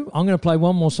 No. I'm going to play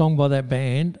one more song by that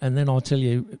band, and then I'll tell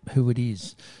you who it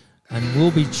is. And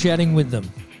we'll be chatting with them,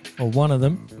 or one of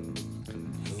them,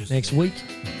 next week.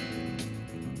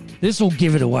 This will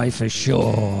give it away for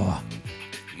sure.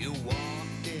 You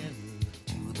walked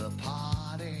into the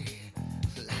party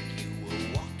like you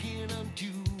were walking onto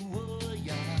a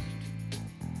yacht.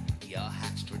 Your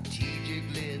hat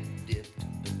strategically dipped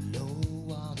below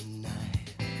one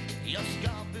night. Your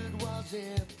scarpet was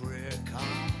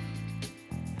apricot.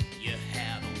 You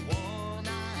had one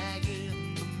eye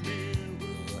in the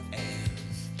mirror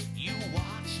as you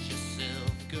watched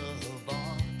yourself go by.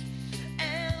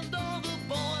 And all the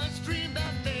boys dreamed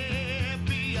that they'd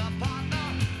be a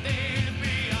partner, they'd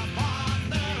be a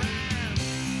partner. And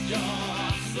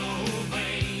you're so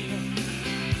vain.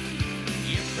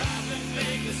 You probably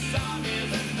think the song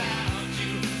is about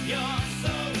you. You're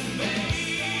so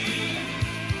vain.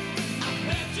 I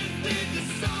bet you think the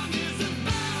song is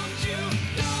about you.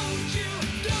 Don't you,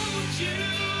 don't you?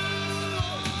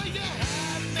 Oh, you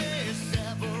had me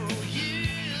several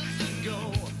years ago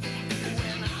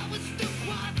when I was still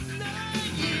quite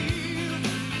naive.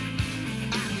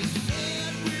 And you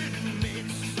said we'd make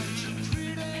such a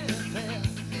pretty pair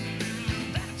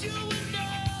that you would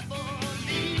never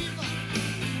leave.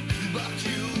 But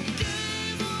you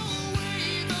gave away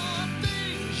the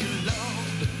things you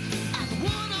loved, and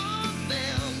one of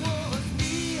them was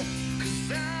me. 'Cause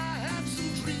I had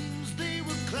some dreams, they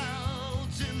were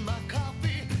clouds in my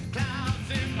coffee, clouds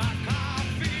in my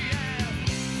coffee. And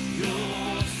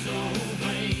you're so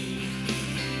vain.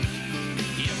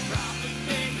 You probably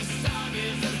think the song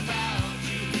is about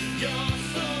you. You're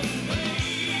so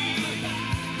vain.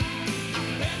 I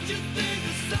bet you think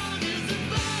the song is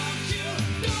about you.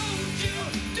 Don't you,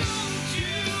 don't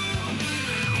you?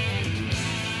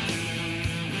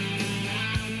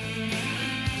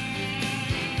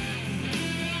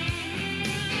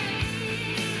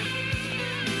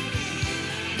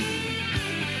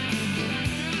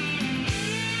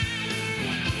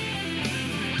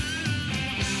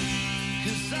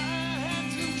 Cause I had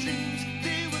some dreams,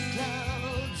 they were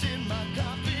clouds in my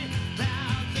coffee,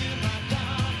 clouds in my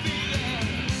coffee. And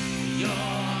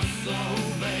you're so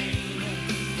vain.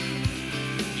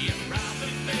 You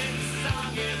probably think the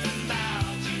song is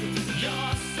about you.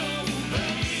 You're so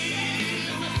vain.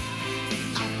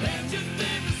 I bet you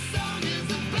think the song is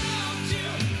about you.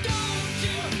 Don't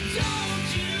you, don't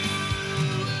you?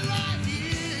 Well, I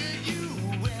hear you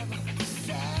with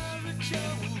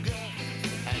Saratoga,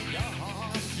 and your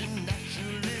horse is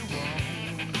naturally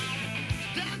wrong.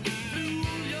 Driving through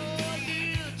your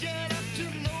years, jet up to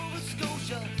Nova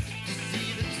Scotia to see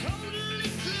the total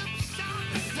eclipse of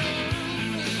the sun.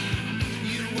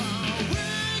 You are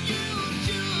where you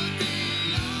should be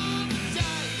all the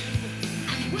time,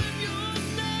 and when you're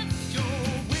not,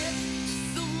 you're with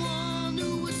someone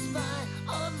who is spy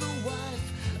on the wife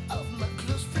of my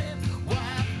close friend,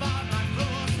 wife of my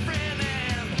close friend.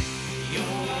 And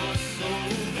you're so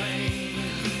vain.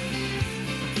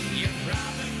 You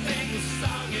probably think the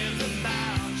song is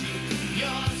about you.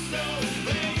 You're so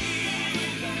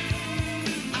vain.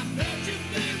 I bet you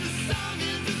think the song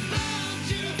is about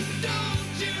you.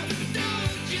 Don't you,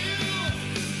 don't you?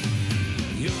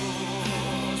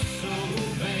 You're so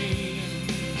vain.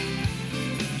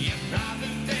 You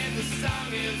probably think the song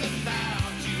is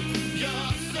about you.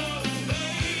 You're so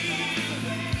vain.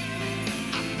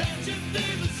 I bet you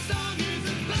think the song is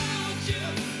about you.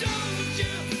 Don't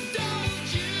you, don't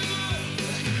you? You're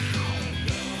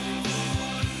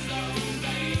so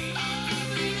vain.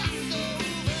 Oh, you're so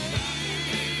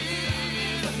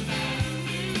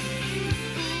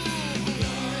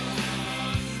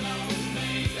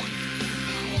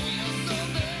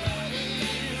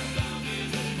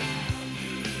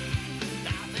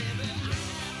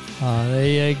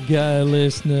There you go,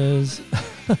 listeners.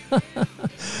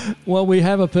 Well, we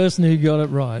have a person who got it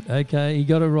right, okay? He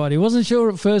got it right. He wasn't sure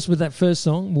at first with that first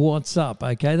song, What's Up,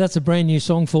 okay? That's a brand new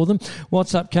song for them.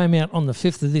 What's Up came out on the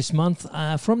 5th of this month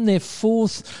from their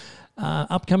fourth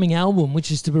upcoming album, which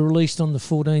is to be released on the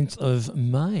 14th of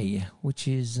May, which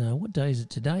is, what day is it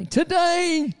today?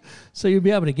 Today! So you'll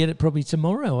be able to get it probably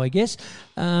tomorrow, I guess.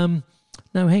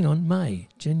 No, hang on, May,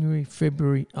 January,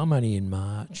 February. I'm only in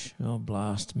March. Oh,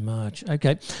 blast, March.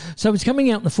 Okay, so it's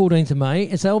coming out on the 14th of May.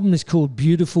 Its album is called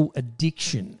Beautiful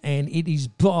Addiction, and it is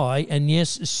by, and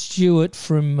yes, Stuart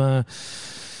from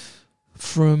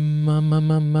from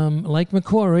Lake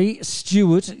Macquarie.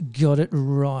 Stuart got it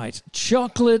right.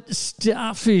 Chocolate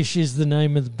Starfish is the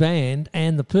name of the band,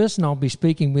 and the person I'll be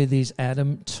speaking with is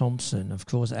Adam Thompson. Of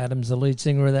course, Adam's the lead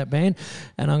singer of that band,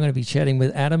 and I'm going to be chatting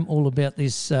with Adam all about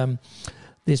this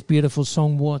beautiful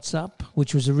song, What's Up,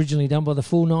 which was originally done by the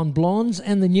 4 Non Blondes,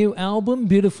 and the new album,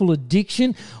 Beautiful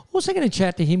Addiction. Also going to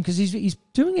chat to him because he's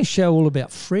doing a show all about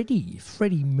Freddie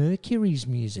Mercury's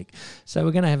music. So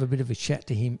we're going to have a bit of a chat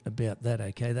to him about that,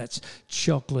 okay? That's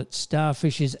Chocolate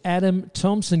Starfish's Adam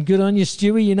Thompson. Good on you,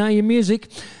 Stewie. You know your music.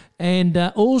 And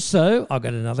also, I've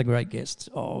got another great guest.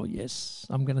 Oh, yes.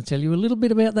 I'm going to tell you a little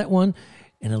bit about that one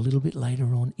and a little bit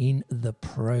later on in the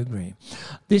program.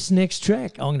 This next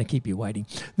track, I'm going to keep you waiting.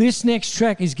 This next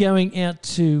track is going out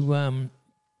to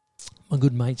my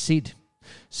good mate Sid.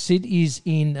 Sid is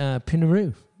in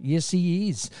Pinaroo. Yes, he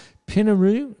is.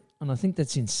 Pinaroo, and I think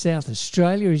that's in South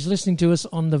Australia. He's listening to us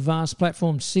on the vast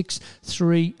platform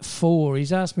 634.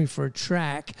 He's asked me for a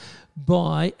track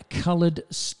by Coloured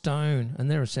Stone, and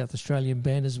they're a South Australian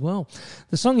band as well.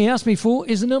 The song he asked me for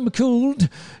is a number called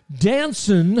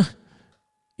Dancin'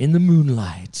 in the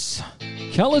Moonlights.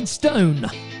 Coloured Stone.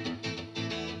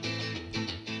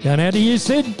 Going out to you,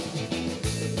 Sid.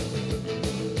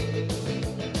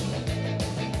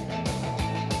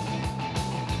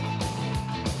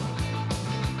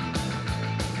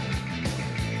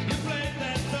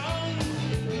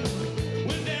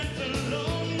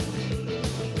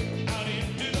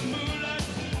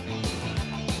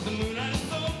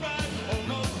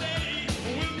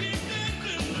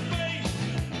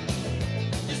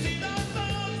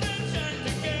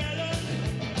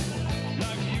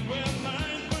 Like you were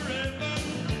mine forever.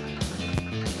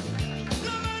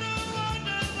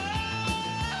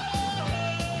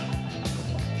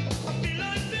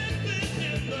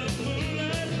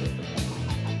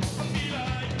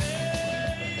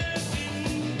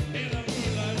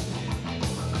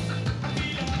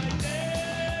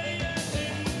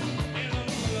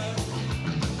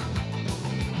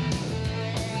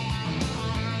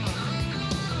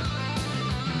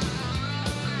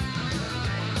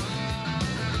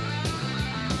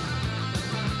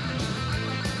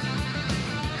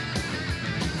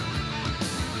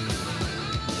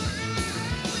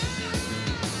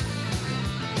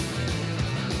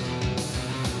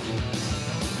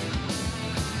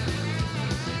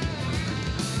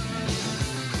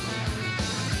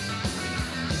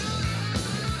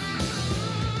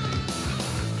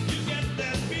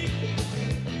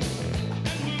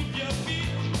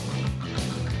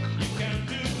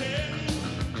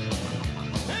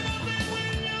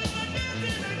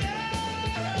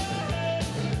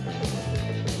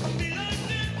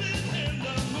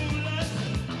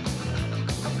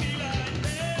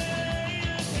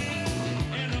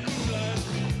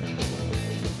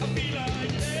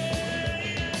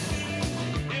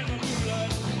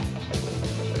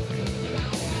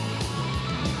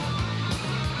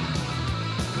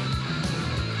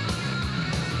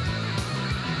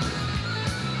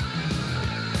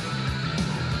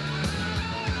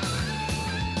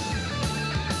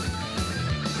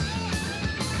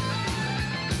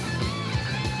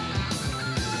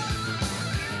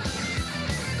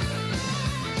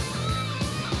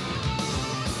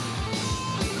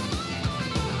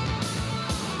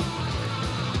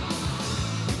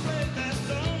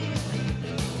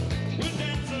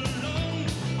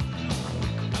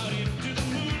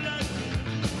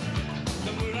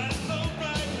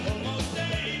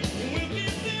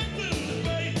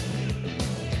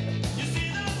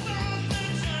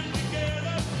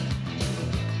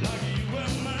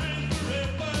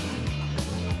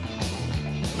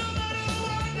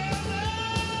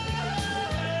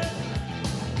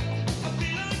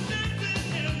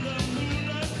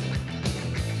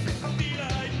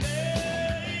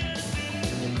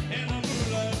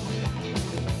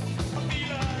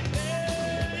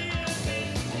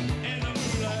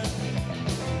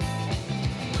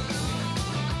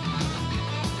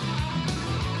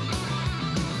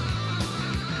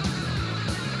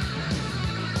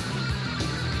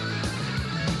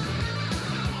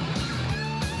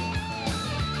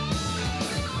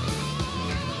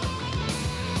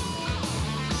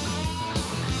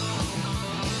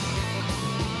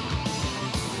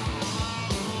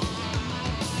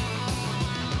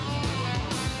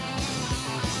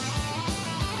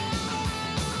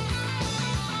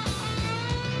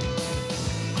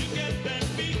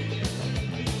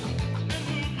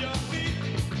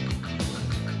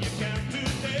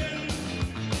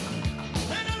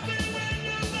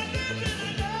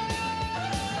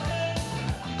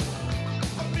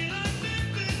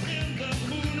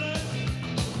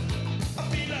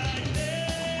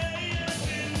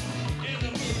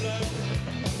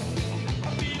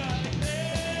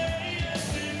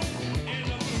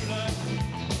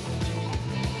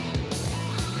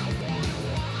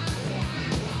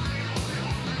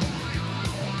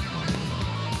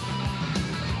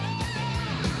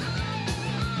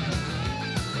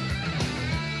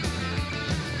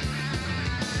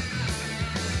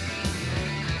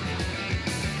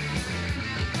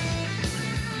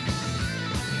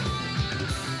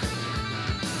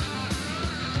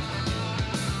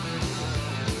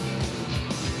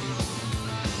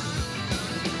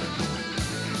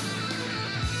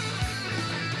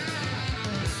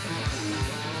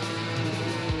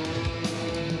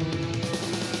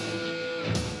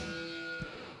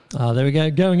 There we go.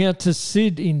 Going out to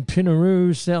Sid in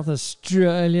Pinaroo, South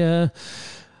Australia.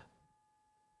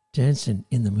 Dancing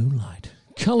in the Moonlight.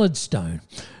 Coloured Stone.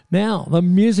 Now, the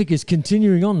music is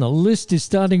continuing on. The list is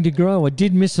starting to grow. I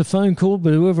did miss a phone call,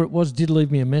 but whoever it was did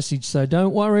leave me a message. So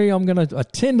don't worry. I'm going to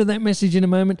attend to that message in a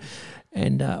moment.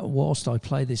 And whilst I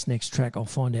play this next track, I'll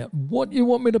find out what you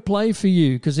want me to play for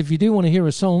you. Because if you do want to hear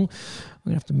a song, I'm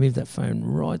going to have to move that phone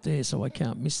right there so I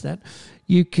can't miss that.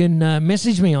 You can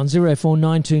message me on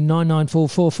 0492 994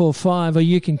 445, or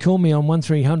you can call me on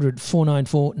 1300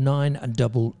 494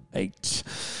 988.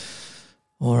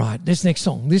 All right, this next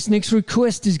song, this next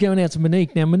request is going out to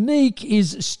Monique. Now, Monique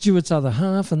is Stuart's other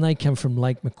half, and they come from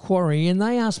Lake Macquarie, and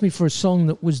they asked me for a song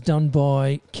that was done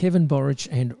by Kevin Borich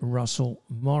and Russell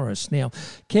Morris. Now,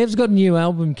 Kev's got a new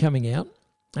album coming out,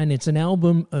 and it's an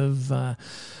album of, I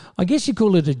guess you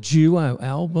call it a duo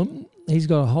album. He's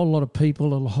got a whole lot of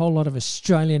people, a whole lot of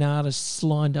Australian artists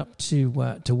lined up to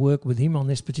work with him on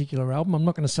this particular album. I'm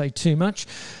not going to say too much.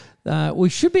 We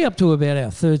should be up to about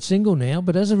our third single now,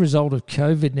 but as a result of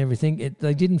COVID and everything,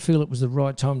 they didn't feel it was the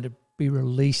right time to be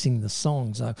releasing the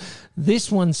song. So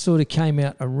this one sort of came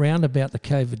out around about the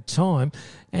COVID time,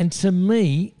 and to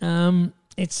me,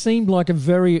 it seemed like a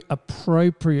very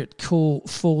appropriate call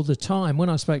for the time. When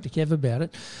I spoke to Kev about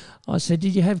it, I said,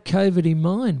 did you have COVID in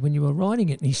mind when you were writing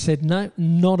it? And he said, no,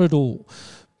 not at all.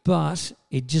 But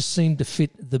it just seemed to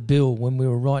fit the bill when we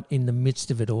were right in the midst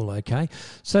of it all, okay?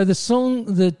 So the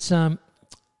song that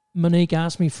Monique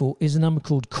asked me for is a number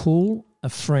called Call a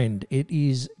Friend. It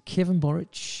is Kevin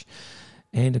Borich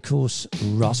and, of course,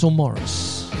 Russell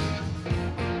Morris.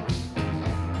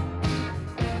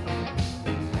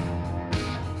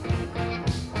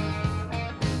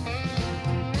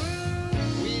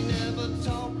 We never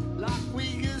talk like we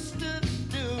used to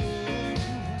do,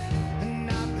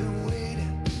 and I've been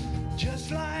waiting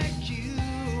just like you.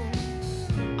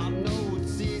 I know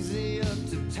it's easier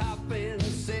to type and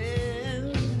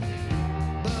send,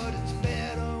 but it's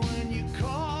better when you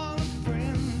call a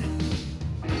friend.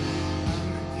 I'm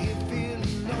here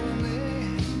feeling lonely,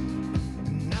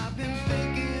 and I've been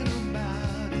thinking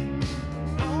about it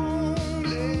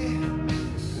only.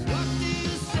 What do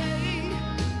you say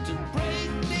to break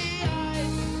the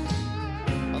ice?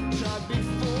 I've tried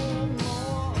before,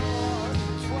 more or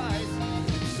twice.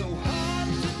 So hard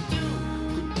to do,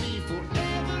 could be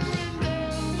forever and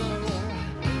ever.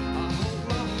 I hope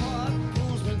my heart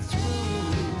pulls me through.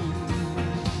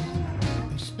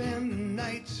 I'm spending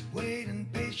nights waiting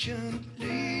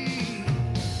patiently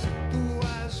for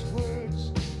wise words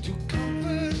to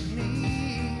comfort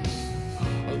me.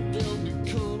 They'll be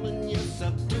coming, yes, I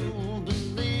do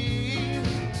believe,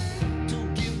 to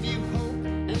give you hope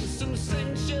and some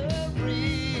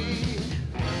sanctuary.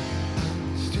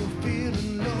 I'm still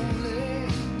feeling lonely,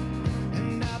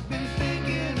 and I've been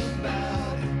thinking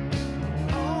about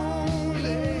it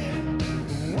only.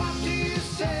 What do you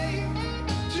say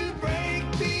to break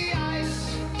the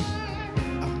ice?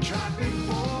 I've tried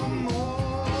before,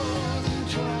 more than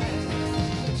twice.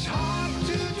 It's hard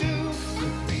to do,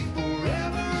 could be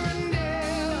forever and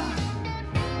ever.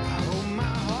 I hope my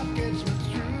heart gets me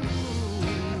through.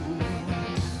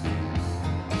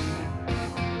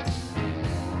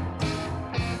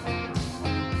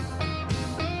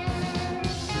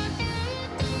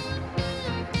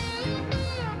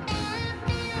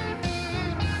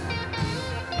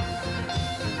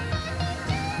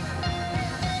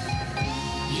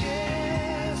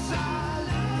 Yes, I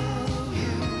love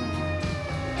you.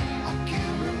 I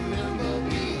can't remember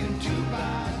being 2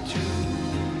 by 2.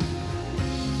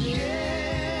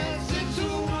 Yes, it's a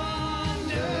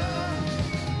wonder.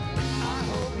 I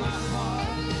hope my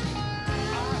heart,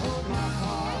 I hope my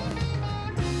heart,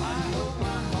 I hope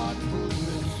my heart pulls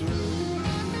me through.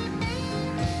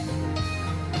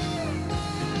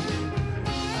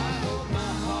 I hope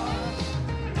my heart,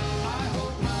 I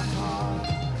hope my heart,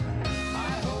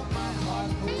 I hope my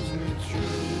heart pulls me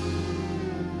through.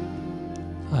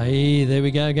 Hey, there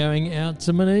we go, going out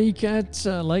to Monique at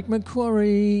Lake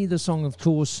Macquarie. The song, of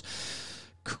course,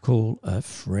 Call a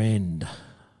Friend.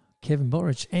 Kevin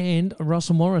Borich and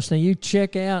Russell Morris. Now, you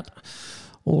check out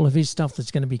all of his stuff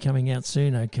that's going to be coming out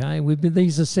soon, okay?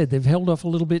 These, as I said, they've held off a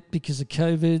little bit because of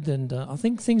COVID, and I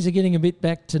think things are getting a bit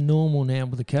back to normal now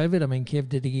with the COVID. I mean, Kev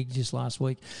did a gig just last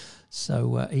week,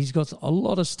 so he's got a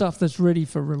lot of stuff that's ready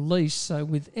for release. So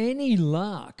with any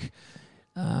luck,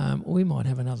 we might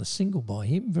have another single by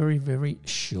him very, very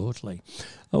shortly.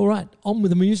 All right, on with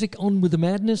the music, on with the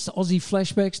madness. Aussie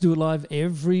Flashbacks do it live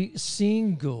every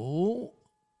single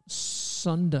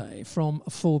Sunday from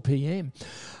 4 p.m.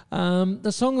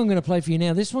 The song I'm going to play for you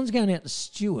now, this one's going out to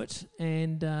Stuart,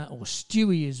 and or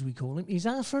Stewie as we call him. He's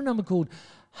asked for a number called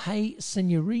Hey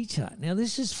Senorita. Now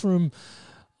this is from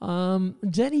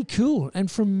Daddy Cool, and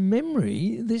from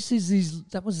memory,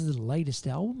 that was the latest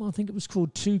album. I think it was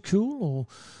called Too Cool, or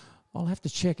I'll have to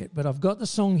check it. But I've got the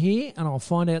song here, and I'll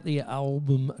find out the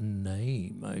album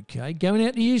name. Okay, going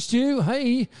out to you, Stu.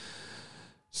 Hey,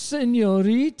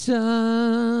 Senorita.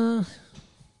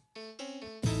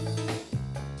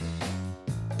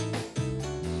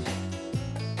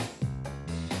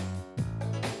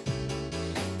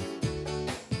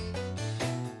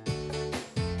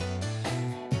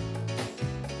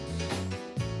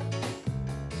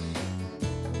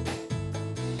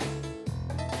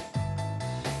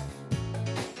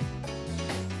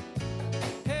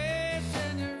 Hey,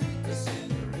 señorita,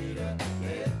 señorita,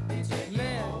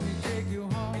 let me take you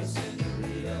home. Hey,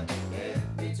 señorita,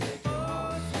 let me take you home.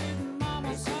 Oh, sweet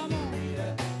mama, come on,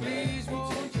 please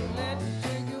won't you let me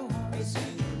take you home. Hey,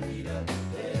 señorita,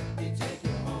 let me take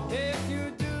you home. If you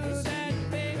do that,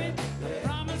 baby,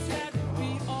 promise that we'll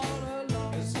be all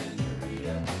alone. Hey,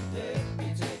 señorita, let me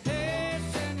take you home.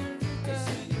 Hey,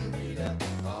 señorita,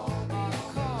 call me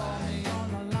on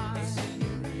the line. Hey,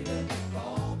 señorita,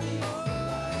 call me on the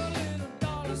line. Little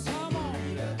darling, come on.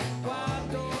 Why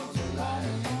don't you call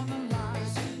me on the line?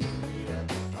 Señorita,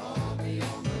 call me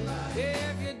on the line.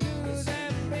 If you do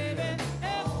that, baby,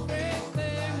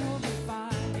 everything will be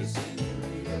fine. Hey,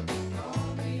 señorita, call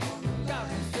me on the line. Got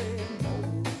me saying,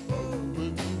 oh,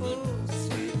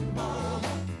 sweet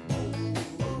mama.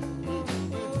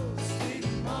 Sweet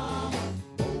mama. Sweet mama.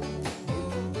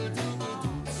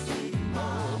 Sweet mama. Sweet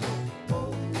mama.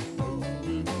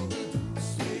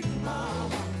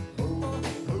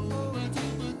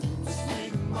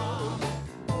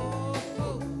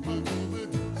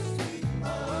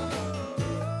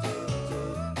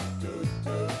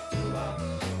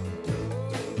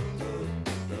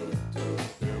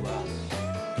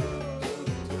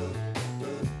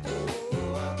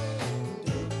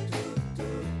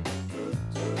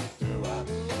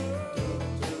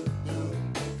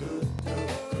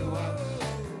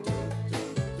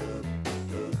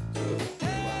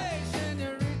 Hey,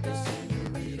 señorita,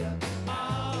 señorita,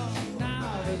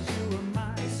 now that you are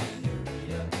mine,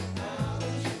 señorita, now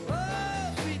that you are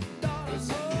mine, sweet darling,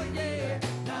 oh yeah,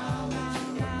 now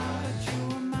that you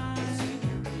are mine,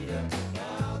 señorita,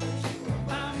 now that you are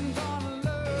mine, I'm gonna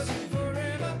love you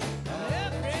forever,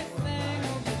 everything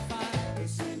will be fine, hey,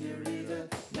 señorita,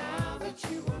 now that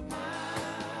you are mine.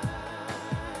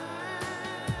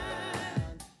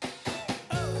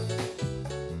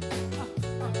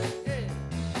 Hey.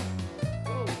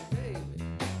 Oh, baby.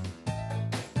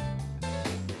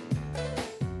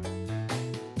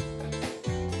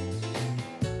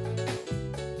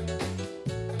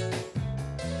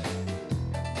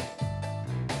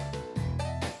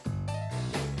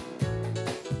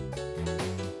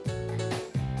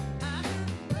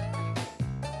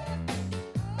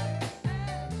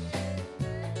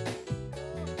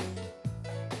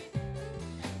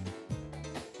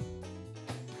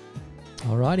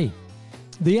 Alrighty.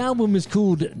 The album is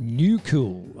called New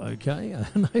Cool, okay?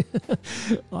 And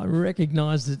I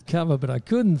recognised the cover, but I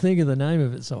couldn't think of the name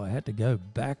of it, so I had to go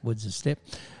backwards a step.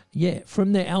 Yeah,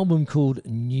 from their album called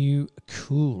New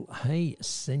Cool. Hey,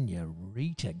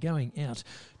 Senorita, going out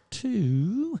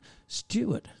to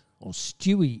Stuart, or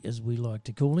Stewie as we like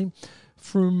to call him,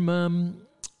 from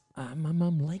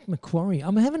Lake Macquarie.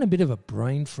 I'm having a bit of a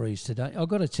brain freeze today. I've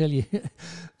got to tell you,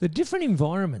 the different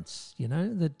environments,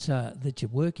 that you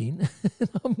work in.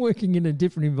 I'm working in a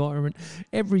different environment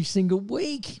every single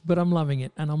week, but I'm loving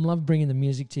it, and I'm love bringing the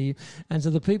music to you. And so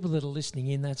the people that are listening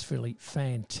in, that's really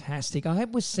fantastic. I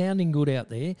hope we're sounding good out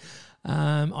there.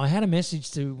 I had a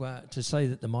message to say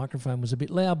that the microphone was a bit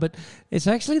loud, but it's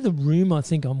actually the room I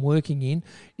think I'm working in.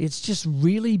 It's just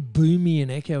really boomy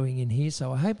and echoing in here,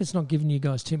 so I hope it's not giving you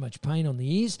guys too much pain on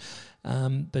the ears.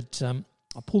 But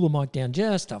I'll pull the mic down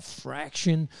just a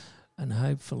fraction, and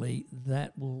hopefully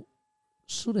that will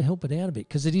sort of help it out a bit,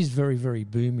 because it is very, very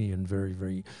boomy and very,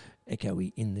 very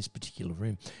echoey in this particular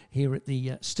room here at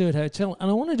the Sturt Hotel. And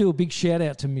I want to do a big shout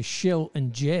out to Michelle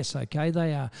and Jess, okay?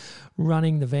 They are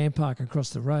running the van park across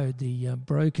the road, the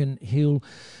Broken Hill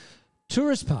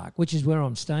Tourist Park, which is where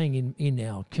I'm staying in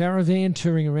our caravan,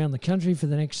 touring around the country for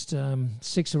the next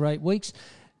 6 or 8 weeks.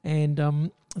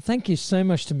 And thank you so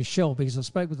much to Michelle, because I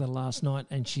spoke with her last night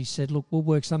and she said, look, we'll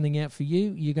work something out for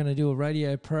you. You're going to do a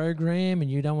radio program and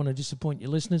you don't want to disappoint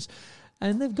your listeners.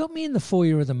 And they've got me in the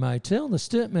foyer of the motel, the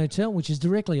Sturt Motel, which is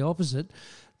directly opposite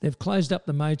They've closed up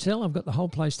the motel. I've got the whole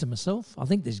place to myself. I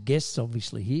think there's guests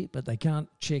obviously here, but they can't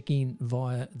check in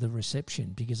via the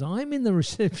reception because I'm in the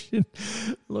reception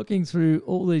looking through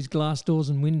all these glass doors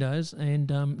and windows and,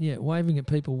 waving at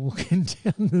people walking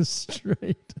down the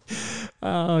street.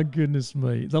 Oh, goodness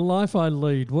me. The life I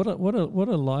lead. What a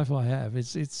life I have.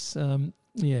 It's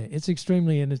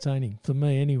extremely entertaining for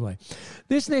me anyway.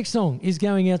 This next song is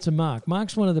going out to Mark.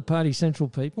 Mark's one of the Party Central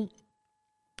people.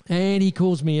 And he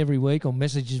calls me every week or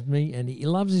messages me, and he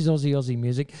loves his Aussie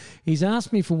music. He's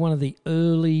asked me for one of the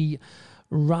early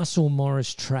Russell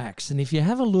Morris tracks. And if you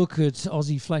have a look at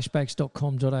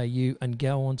aussieflashbacks.com.au and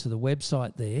go onto the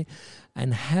website there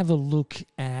and have a look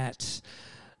at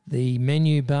the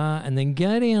menu bar and then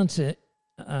go down to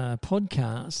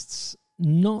podcasts,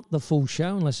 not the full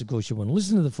show, unless, of course, you want to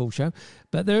listen to the full show,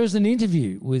 but there is an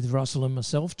interview with Russell and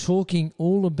myself talking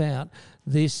all about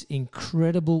this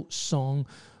incredible song,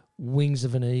 Wings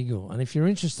of an Eagle. And if you're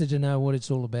interested to know what it's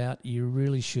all about, you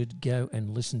really should go and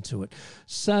listen to it.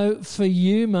 So for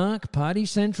you, Mark, Party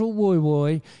Central Woy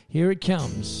Woy, here it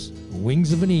comes,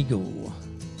 Wings of an Eagle.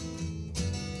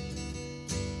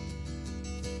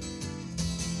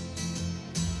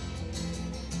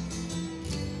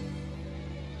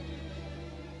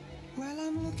 Well,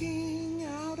 I'm looking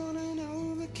out on an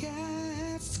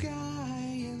overcast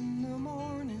sky in the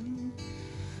morning.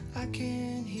 I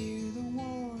can hear the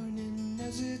warning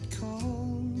as it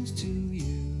calls to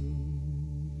you.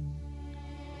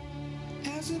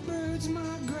 As the birds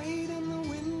migrate and the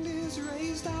wind is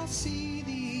raised, I'll see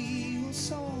the eagle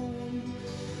soaring.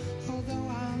 Although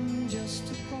I'm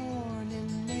just a pawn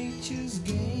in nature's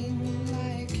game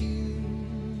like you.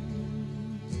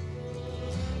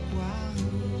 Wow.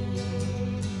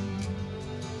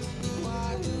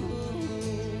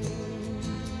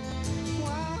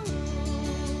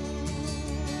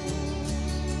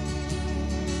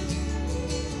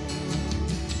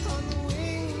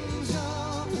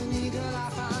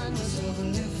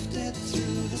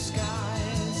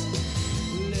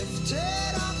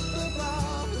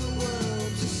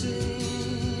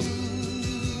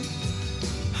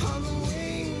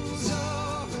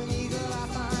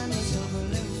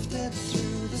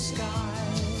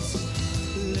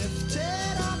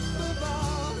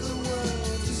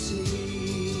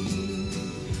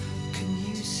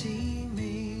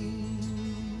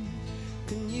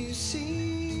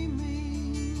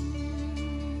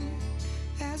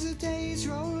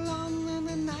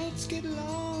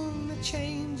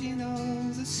 Changing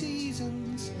of the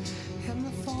seasons and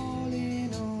the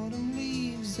falling autumn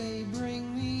leaves, they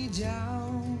bring me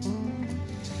down,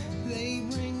 they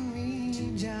bring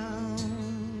me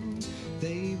down,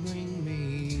 they bring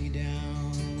me down.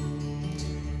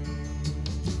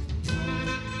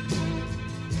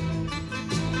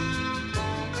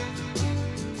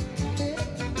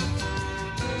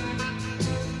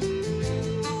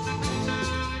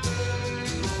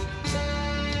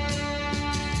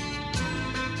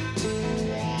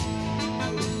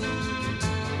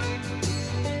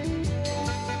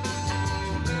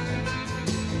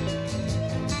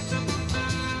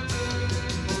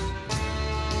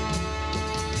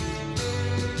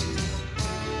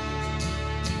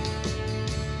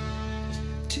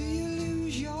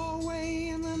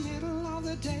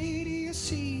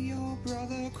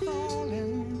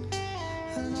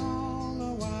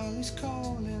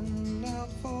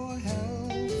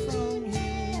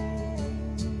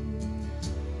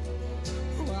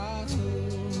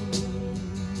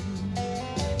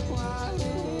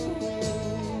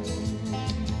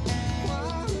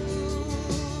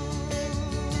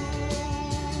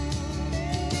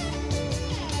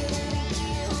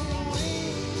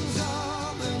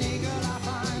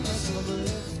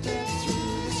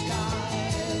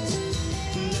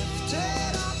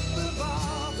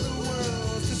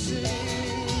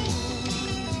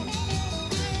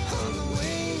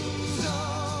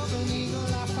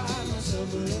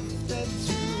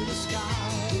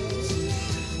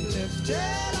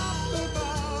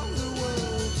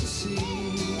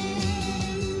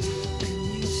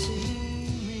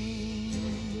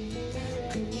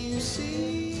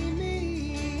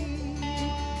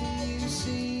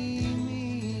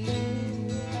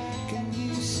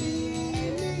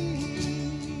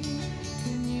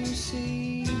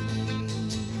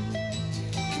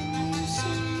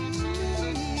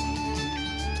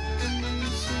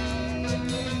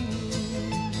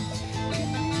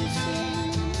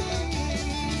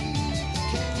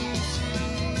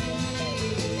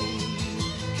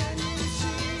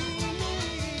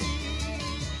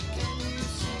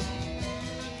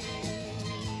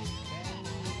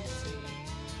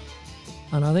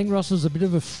 And I think Russell's a bit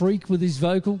of a freak with his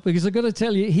vocal, because I've got to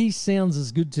tell you, he sounds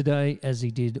as good today as he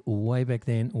did way back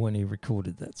then when he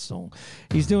recorded that song.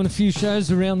 He's doing a few shows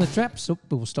around the traps. Oh,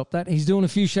 we'll stop that. He's doing a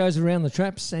few shows around the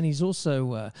traps, and he's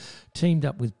also teamed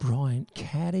up with Bryant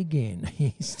Cadigan.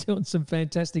 He's doing some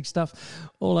fantastic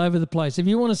stuff all over the place. If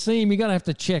you want to see him, you're going to have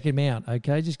to check him out,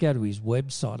 okay? Just go to his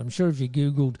website. I'm sure if you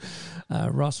Googled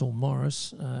Russell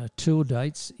Morris tour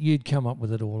dates, you'd come up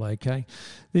with it all, okay?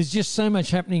 There's just so much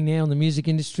happening now in the music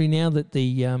industry now that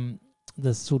the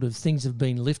sort of things have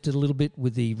been lifted a little bit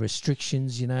with the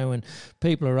restrictions, you know, and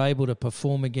people are able to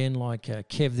perform again, like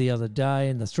Kev the other day,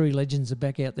 and the Three Legends are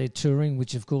back out there touring,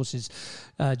 which of course is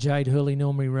Jade Hurley,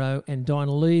 Normie Rowe and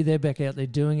Dinah Lee. They're back out there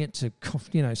doing it to,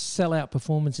 you know, sell out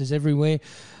performances everywhere.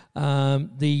 Denny,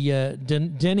 the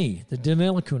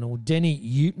Deneliquin or Denny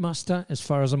Utemuster, as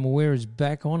far as I'm aware, is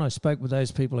back on. I spoke with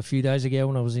those people a few days ago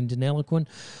when I was in Deneliquin.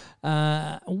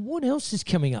 What else is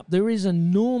coming up? There is an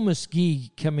enormous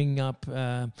gig coming up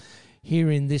here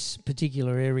in this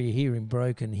particular area here in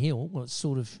Broken Hill. Well, it's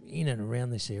sort of in and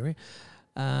around this area.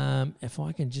 If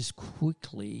I can just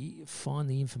quickly find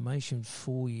the information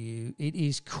for you. It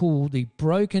is called the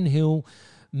Broken Hill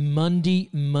Monday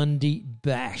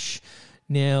Bash.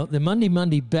 Now, the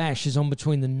Monday Bash is on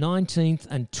between the 19th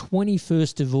and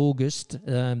 21st of August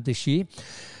this year.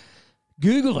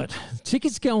 Google it.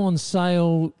 Tickets go on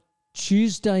sale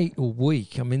Tuesday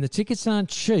week. I mean, the tickets aren't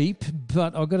cheap,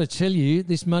 but I've got to tell you,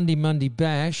 this Monday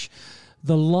Bash,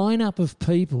 the lineup of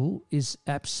people is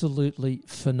absolutely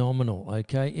phenomenal,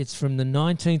 okay? It's from the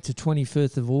 19th to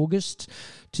 21st of August,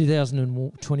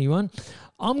 2021.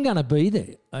 I'm going to be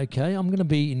there, okay? I'm going to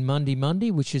be in Monday,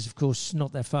 which is, of course,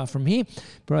 not that far from here,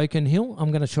 Broken Hill.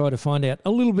 I'm going to try to find out a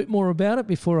little bit more about it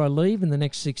before I leave in the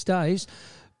next 6 days.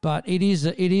 But it is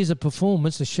a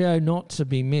performance, a show not to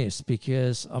be missed,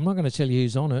 because I'm not going to tell you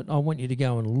who's on it. I want you to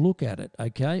go and look at it,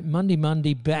 okay?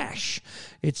 Monday Bash.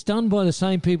 It's done by the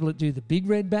same people that do the Big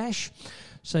Red Bash.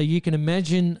 So you can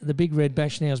imagine the Big Red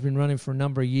Bash now has been running for a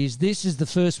number of years. This is the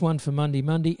first one for Monday,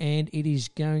 and it is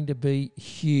going to be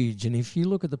huge. And if you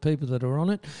look at the people that are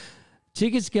on it,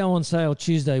 tickets go on sale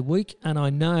Tuesday week, and I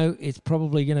know it's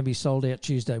probably going to be sold out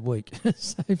Tuesday week.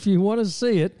 So if you want to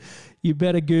see it, you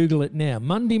better Google it now.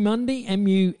 Monday, Mundi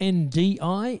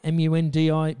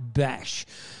Bash.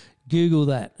 Google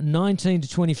that. 19 to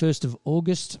 21st of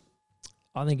August.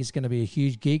 I think it's going to be a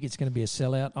huge gig. It's going to be a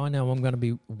sellout. I know I'm going to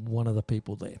be one of the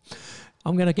people there.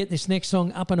 I'm going to get this next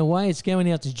song up and away. It's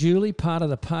going out to Julie, part of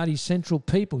the Party Central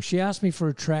people. She asked me for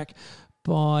a track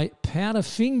by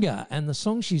Powderfinger, and the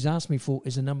song she's asked me for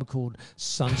is a number called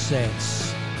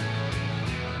Sunsets.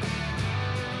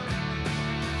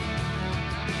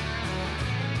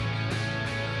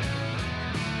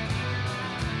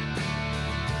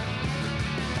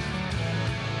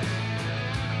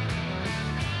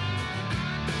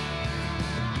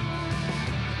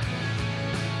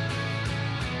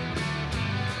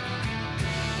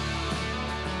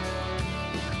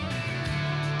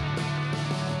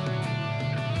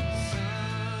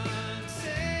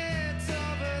 Sunsets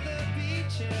over the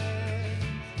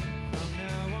beaches.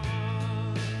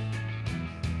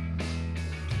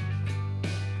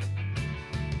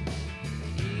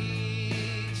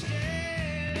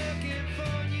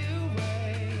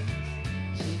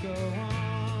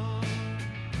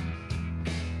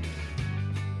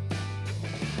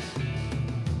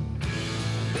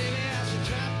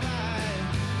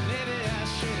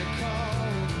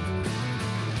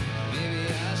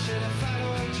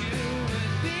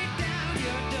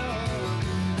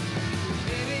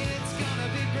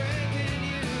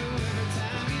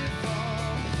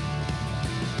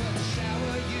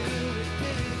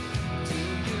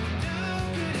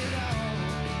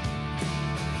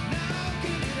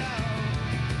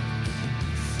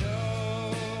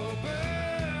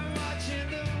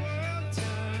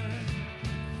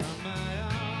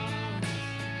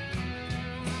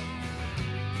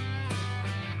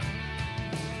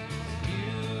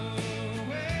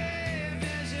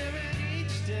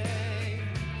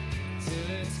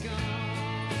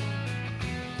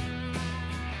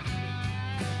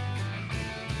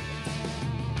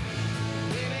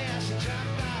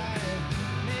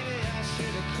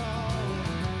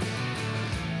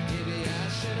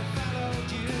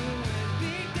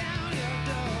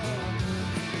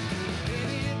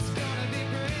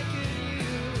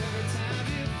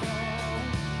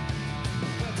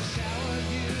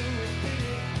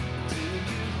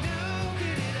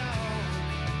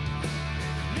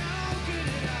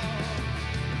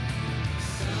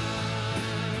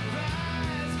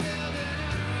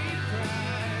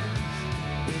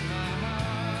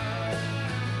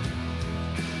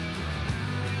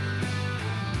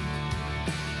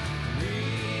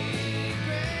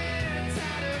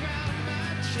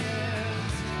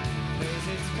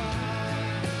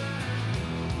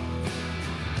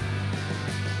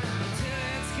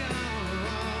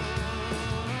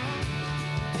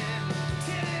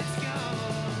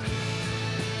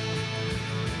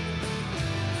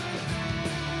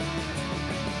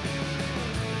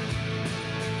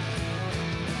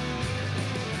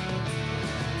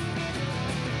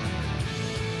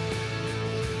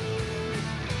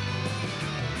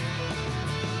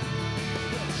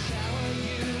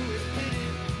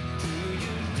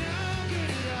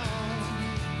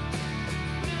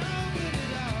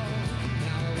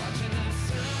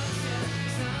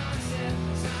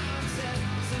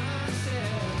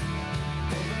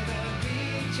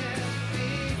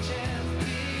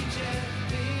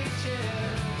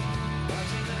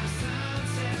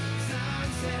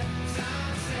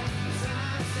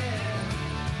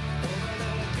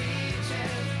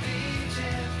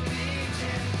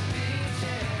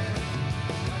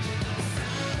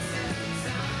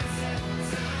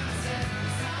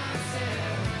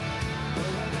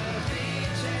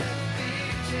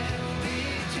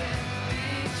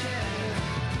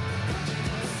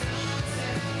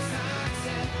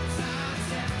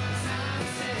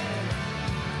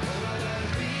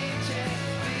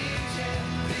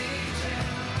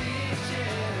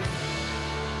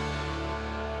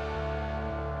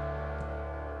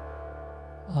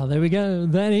 Oh, there we go.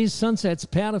 That is Sunset's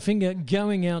Powderfinger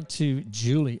going out to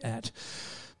Julie at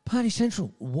Party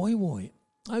Central. Woi woi.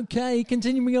 Okay,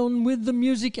 continuing on with the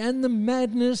music and the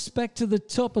madness. Back to the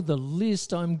top of the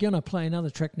list. I'm going to play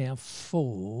another track now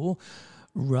for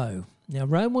Ro. Now,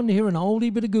 Ro wanted to hear an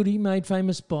oldie but a goodie made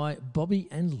famous by Bobby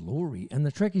and Laurie. And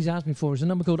the track he's asked me for is a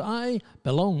number called I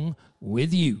Belong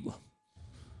With You.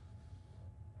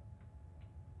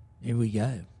 Here we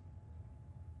go.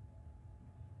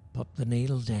 Pop the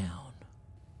needle down.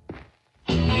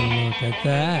 Look at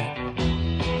that.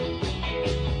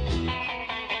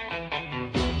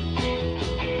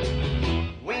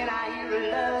 When I hear a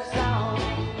love song,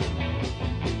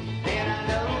 then I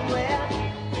know where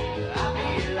I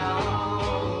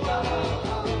belong.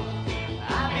 I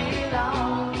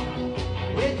belong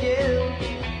with you.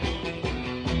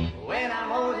 When I'm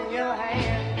holding your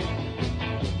hand,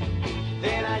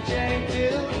 then I turn to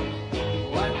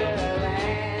Wonderland.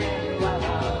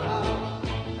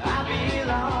 I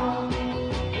belong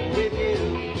with you.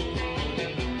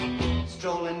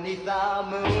 Strolling neath the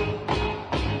moon.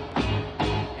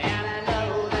 And I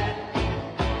know that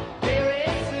very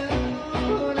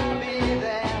soon I'll be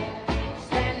there,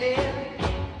 standing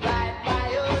right by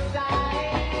your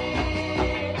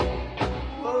side.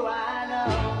 Oh, I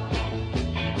know.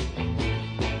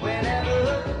 Whenever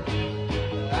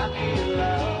I feel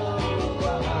love,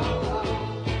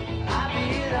 I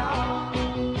belong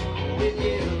with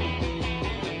you.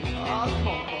 Oh, come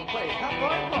on, play it. Come on,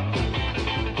 come on.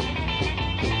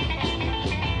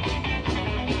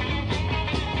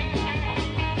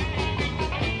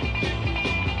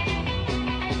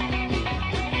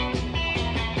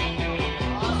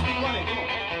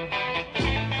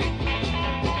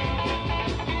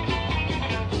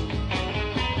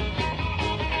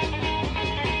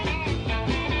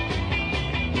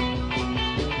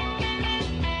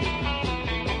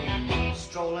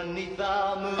 Strolling neath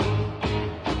the moon,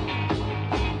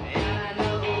 and I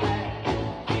know that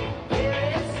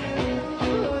very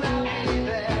soon I'll be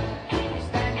there,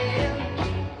 standing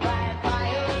right by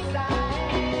your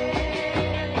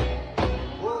side.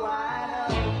 Oh, I know.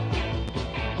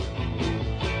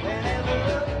 Whenever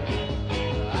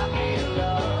I feel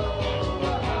love,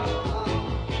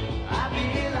 I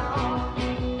belong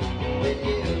with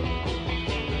you.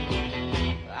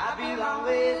 I belong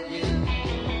with you.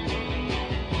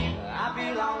 I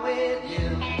belong with you.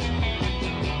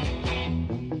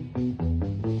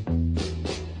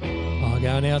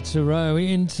 Going out to Ro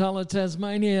in Tulla,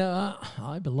 Tasmania.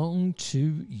 I belong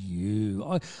to you.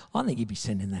 I think he'd be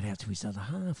sending that out to his other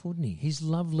half, wouldn't he? His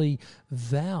lovely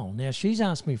Val. Now, she's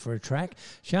asked me for a track.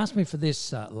 She asked me for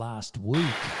this last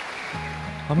week.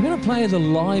 I'm going to play the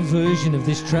live version of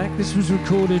this track. This was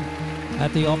recorded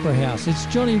at the Opera House. It's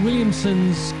Johnny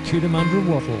Williamson's Cootamundra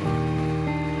Wattle.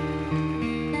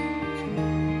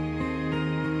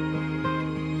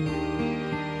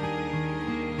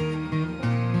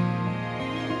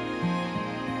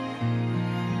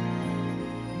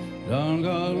 Don't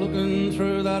go looking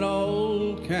through that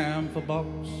old camphor box,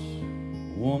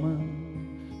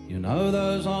 woman. You know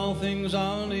those old things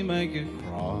only make you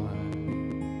cry.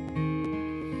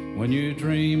 When you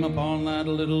dream upon that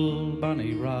little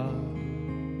bunny rug,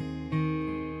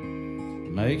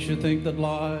 it makes you think that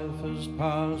life has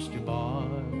passed you by.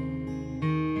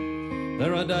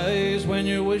 There are days when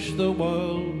you wish the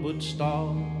world would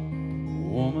stop,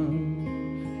 woman,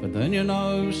 but then you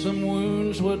know some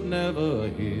wounds would never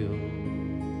heal.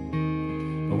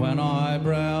 But when I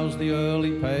browse the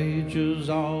early pages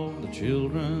of the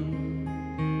children,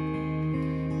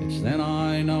 it's then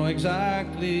I know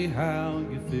exactly how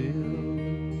you feel.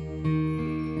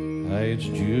 Hey, it's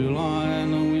July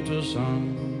and the winter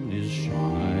sun is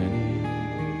shining,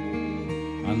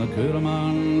 and the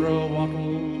Cootamundra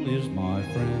wattle is my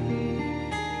friend.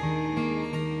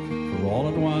 For all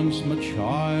at once my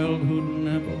childhood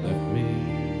never left me,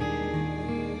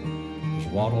 as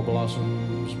wattle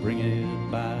blossoms bring it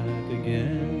back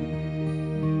again.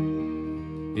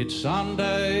 It's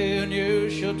Sunday and you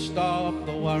should stop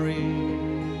the worry,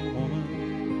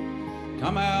 woman.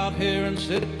 Come out here and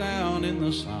sit down in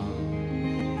the sun.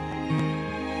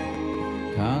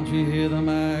 Can't you hear the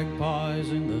magpies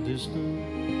in the distance?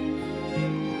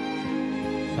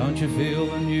 Don't you feel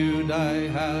the new day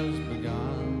has begun?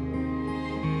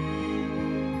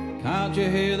 Can't you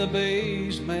hear the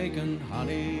bees making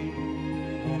honey,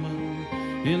 woman,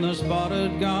 in the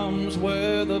spotted gums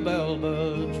where the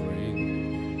bellbirds ring?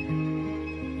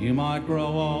 You might grow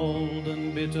old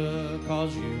and bitter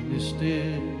 'cause you missed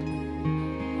it.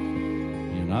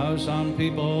 You know some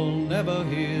people never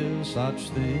hear such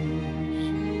things.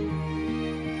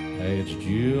 Hey, it's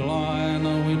July and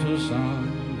the winter sun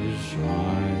is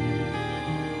shining,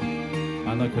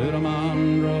 and the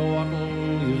Cootamundra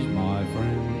wattle is my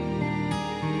friend.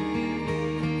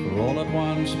 For all at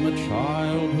once my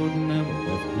childhood never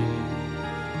left me.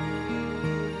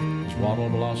 As wattle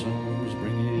blossoms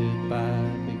bring it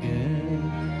back again.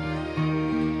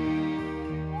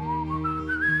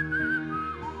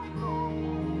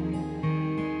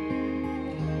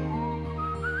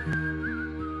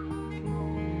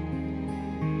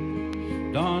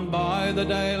 Don't buy the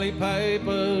daily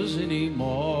papers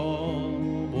anymore,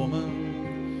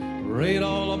 woman. Read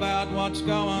all about what's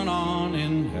going on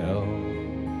in hell.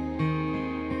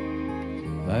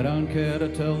 They don't care to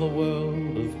tell the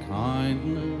world of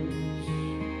kindness.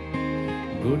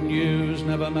 Good news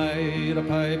never made a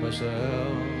paper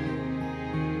sell.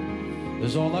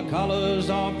 There's all the colours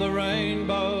of the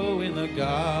rainbow in the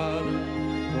garden,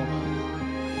 woman,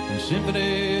 and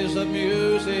symphonies of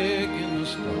music in the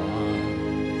sky.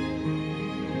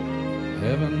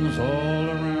 Heaven's all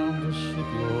around us if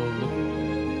you're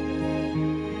looking,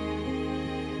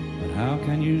 but how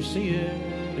can you see it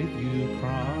if you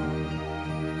cry?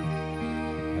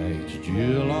 It's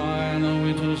July and the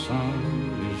winter sun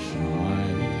is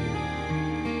shining,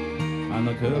 and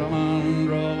the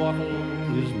Cootamundra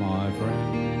wattle is my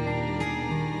friend.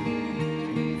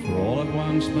 For all at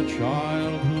once my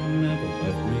childhood never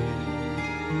left me.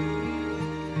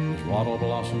 As wattle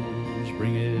blossoms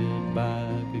bring it back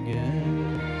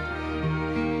again.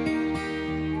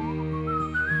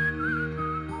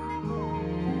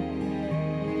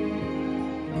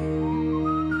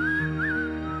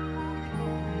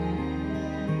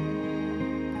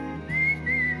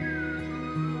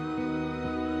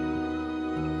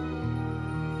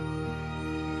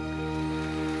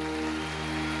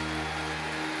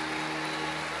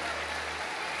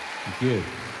 Thank you.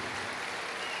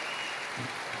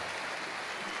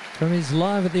 From his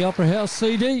Live at the Opera House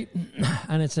CD,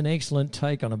 and it's an excellent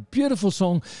take on a beautiful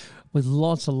song with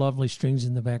lots of lovely strings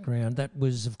in the background. That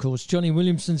was, of course, Johnny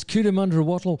Williamson's Cootamundra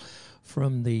Wattle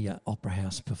from the Opera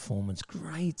House performance.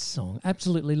 Great song.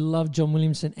 Absolutely love John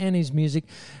Williamson and his music.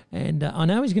 And I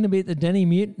know he's going to be at the Denny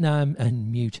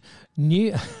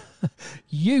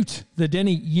Ute, the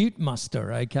Denny Ute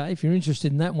Muster, okay, if you're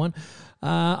interested in that one.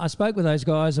 I spoke with those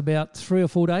guys about 3 or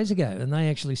 4 days ago, and they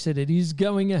actually said it is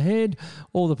going ahead.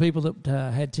 All the people that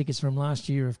had tickets from last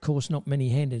year, of course, not many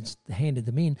handed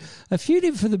them in. A few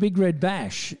did for the Big Red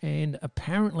Bash, and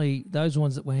apparently those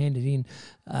ones that were handed in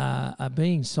are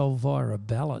being sold via a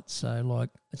ballot. So,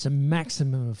 like, it's a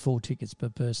maximum of 4 tickets per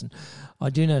person. I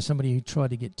do know somebody who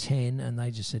tried to get 10, and they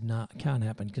just said, no, it can't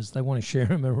happen because they want to share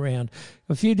them around.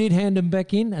 A few did hand them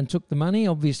back in and took the money.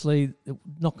 Obviously,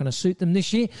 not going to suit them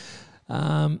this year.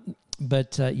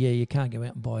 But you can't go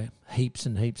out and buy heaps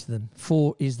and heaps of them.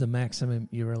 4 is the maximum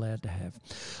you're allowed to have.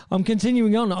 I'm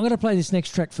continuing on. I'm going to play this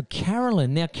next track for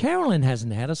Carolyn. Now, Carolyn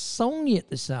hasn't had a song yet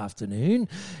this afternoon,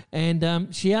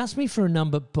 and she asked me for a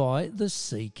number by The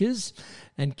Seekers.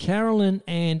 And Carolyn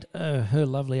and her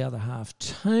lovely other half,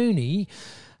 Tony,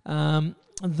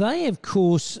 they, of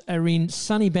course, are in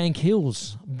Sunnybank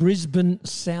Hills, Brisbane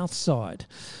South Side.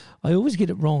 I always get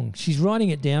it wrong. She's writing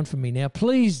it down for me now.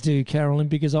 Please do, Carolyn,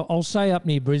 because I'll say up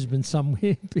near Brisbane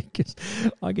somewhere because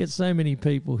I get so many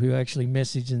people who actually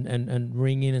message and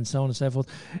ring in and so on and so forth.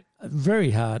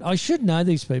 Very hard. I should know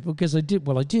these people because I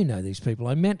do know these people.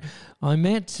 I met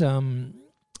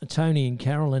Tony and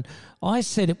Carolyn. I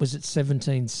said it was at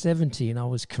 1770 and I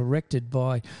was corrected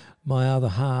by my other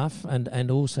half,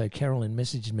 and also Carolyn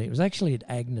messaged me. It was actually at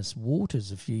Agnes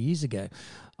Waters a few years ago.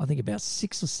 I think about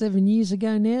 6 or 7 years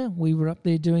ago now. We were up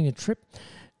there doing a trip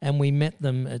and we met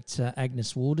them at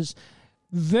Agnes Waters.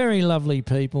 Very lovely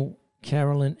people,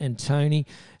 Carolyn and Tony,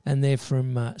 and they're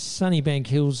from Sunnybank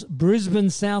Hills, Brisbane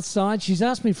South Side. She's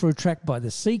asked me for a track by The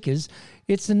Seekers.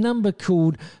 It's a number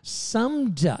called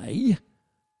Someday,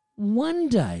 One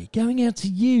Day. Going out to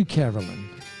you, Carolyn.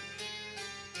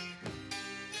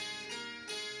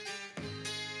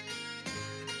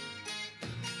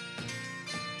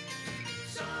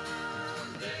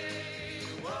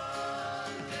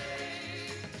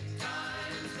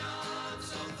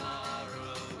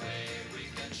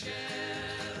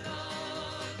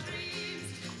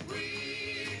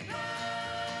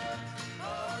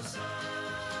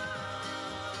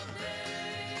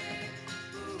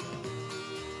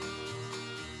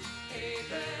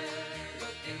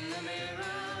 Looking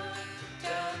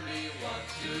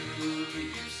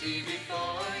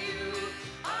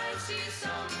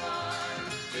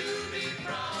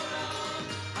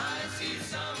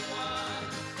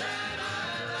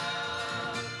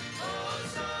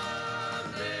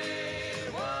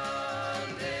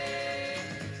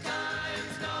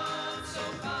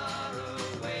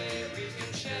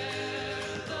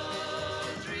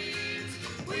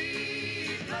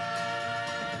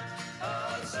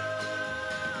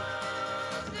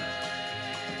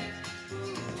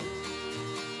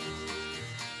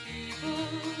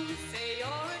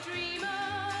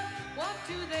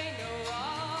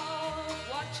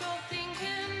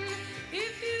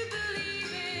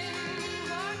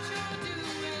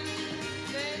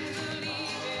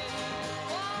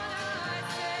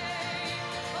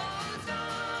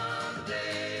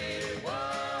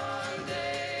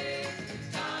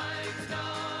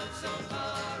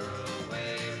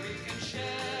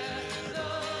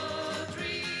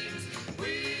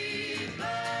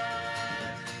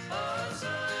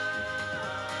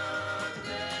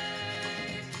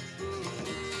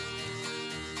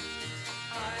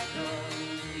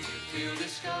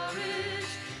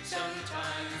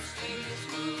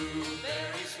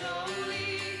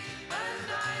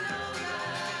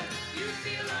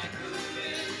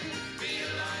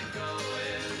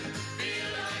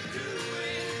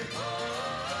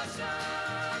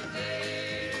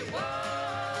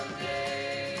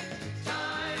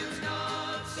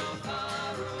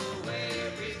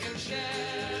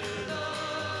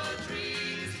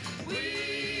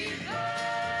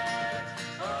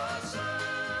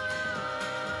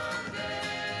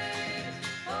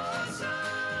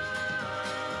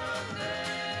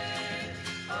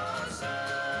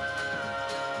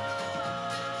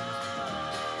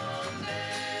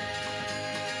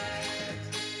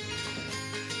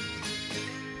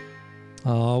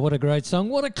Oh, what a great song.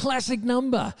 What a classic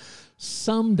number.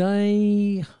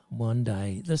 Someday, one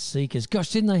day, The Seekers. Gosh,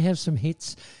 didn't they have some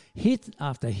hits? Hit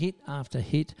after hit after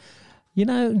hit. You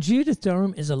know, Judith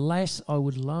Durham is a lass I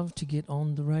would love to get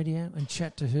on the radio and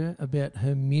chat to her about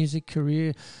her music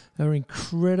career, her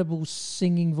incredible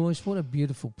singing voice. What a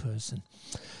beautiful person.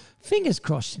 Fingers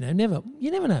crossed, you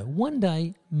never know. One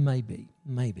day, maybe.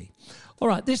 All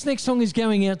right, this next song is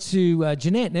going out to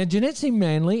Jeanette. Now, Jeanette's in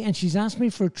Manly, and she's asked me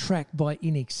for a track by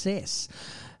In Excess.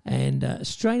 And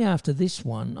straight after this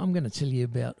one, I'm going to tell you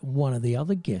about one of the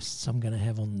other guests I'm going to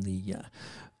have on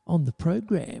the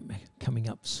program coming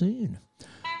up soon.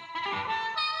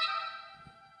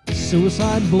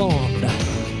 Suicide Blonde.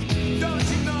 Don't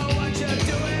you know what you're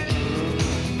doing?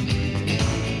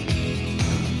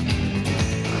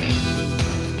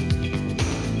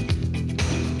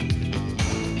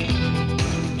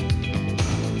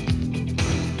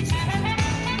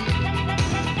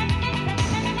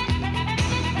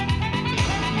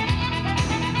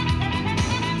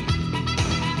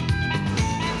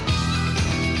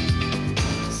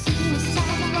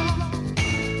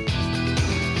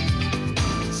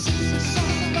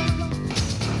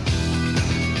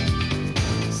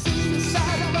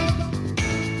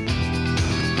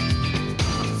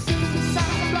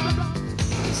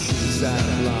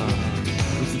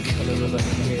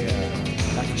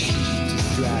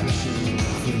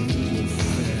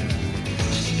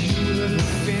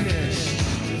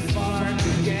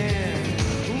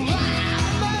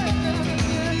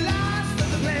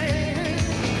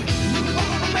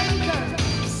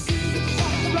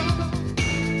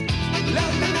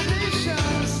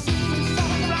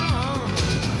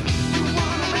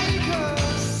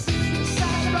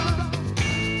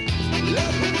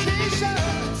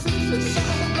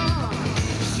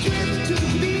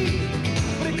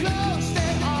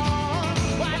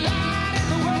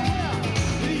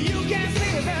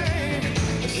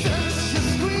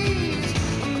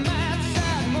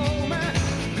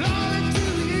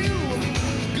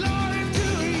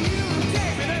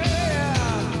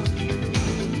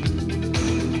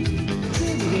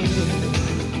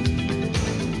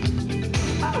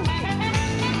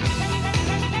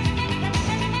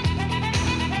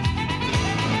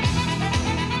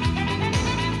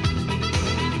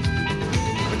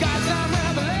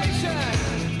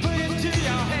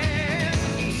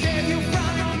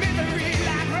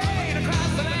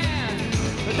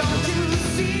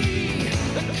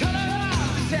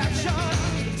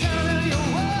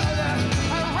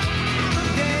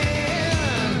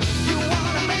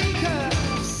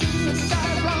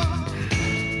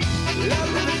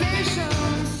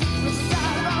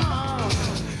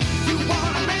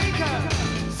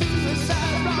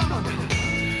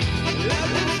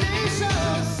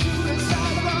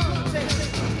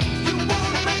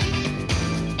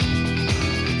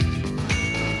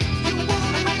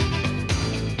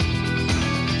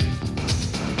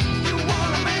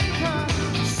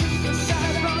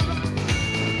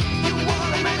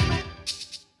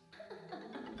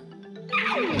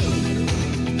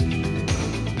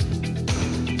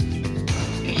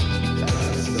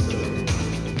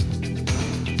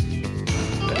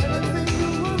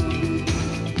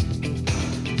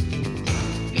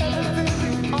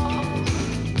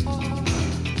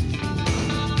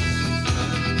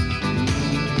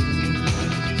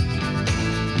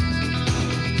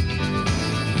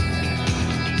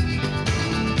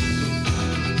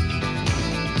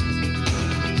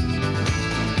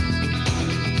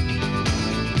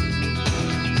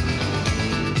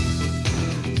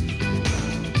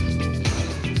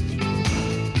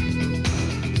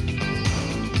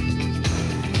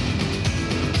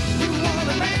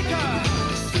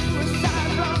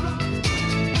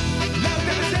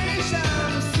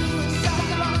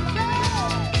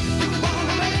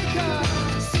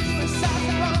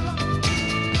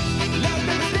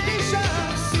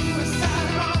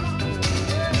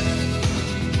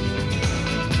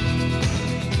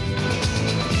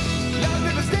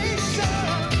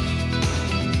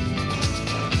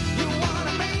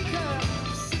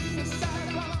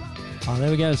 There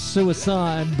we go,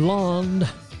 Suicide Blonde.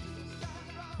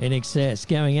 In Excess,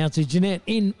 going out to Jeanette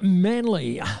in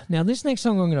Manly. Now, this next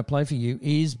song I'm going to play for you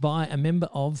is by a member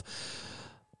of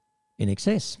In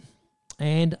Excess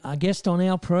and a guest on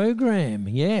our program.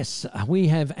 Yes, we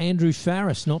have Andrew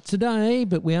Farris, not today,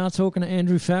 but we are talking to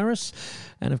Andrew Farris.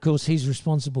 And, of course, he's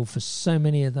responsible for so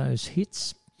many of those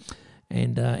hits.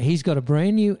 And he's got a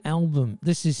brand new album.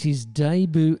 This is his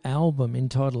debut album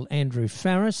entitled Andrew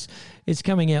Farriss. It's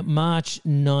coming out March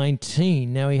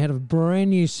 19. Now, he had a brand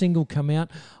new single come out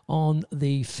on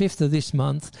the 5th of this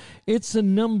month. It's a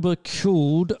number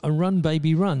called Run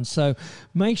Baby Run. So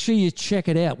make sure you check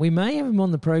it out. We may have him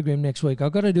on the program next week.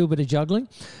 I've got to do a bit of juggling.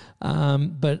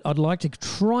 But I'd like to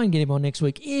try and get him on next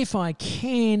week if I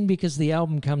can, because the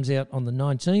album comes out on the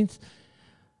 19th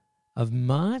of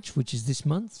March, which is this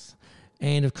month.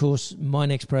 And, of course, my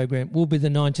next program will be the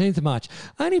 19th of March.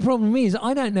 Only problem is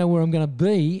I don't know where I'm going to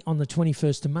be on the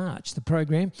 21st of March. The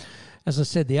program, as I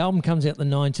said, the album comes out the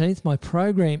 19th. My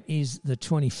program is the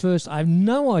 21st. I have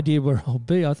no idea where I'll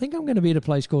be. I think I'm going to be at a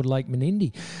place called Lake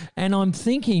Menindee. And I'm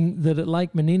thinking that at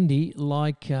Lake Menindee,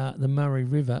 like the Murray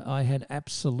River, I had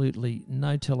absolutely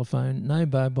no telephone, no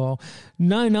mobile,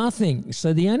 no nothing.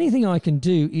 So the only thing I can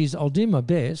do is I'll do my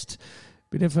best.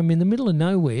 But if I'm in the middle of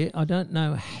nowhere, I don't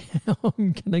know how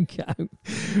I'm going to go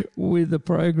with the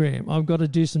program. I've got to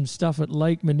do some stuff at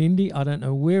Lake Menindee. I don't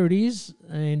know where it is,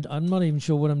 and I'm not even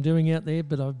sure what I'm doing out there,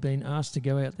 but I've been asked to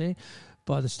go out there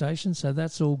by the station, so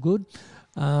that's all good.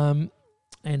 And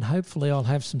hopefully I'll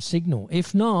have some signal.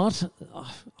 If not,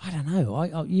 I don't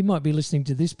know. You might be listening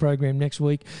to this program next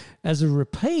week as a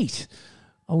repeat.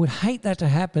 I would hate that to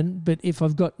happen, but if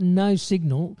I've got no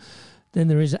signal, then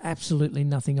there is absolutely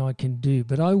nothing I can do.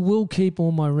 But I will keep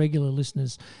all my regular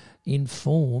listeners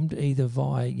informed, either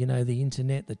via, the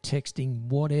internet, the texting,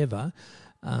 whatever,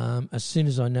 as soon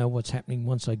as I know what's happening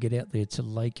once I get out there to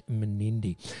Lake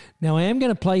Menindee. Now, I am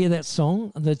going to play you that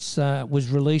song that was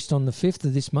released on the 5th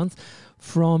of this month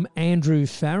from Andrew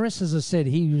Farriss. As I said,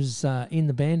 he was in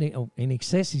the band, In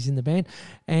Excess, he's in the band,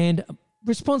 and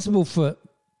responsible for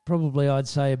probably, I'd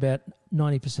say, about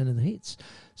 90% of the hits.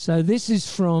 So this is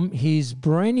from his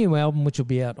brand new album, which will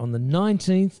be out on the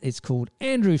 19th. It's called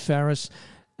Andrew Farriss,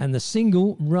 and the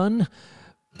single, Run,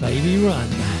 Baby Run.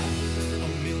 A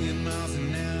million miles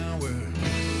an hour,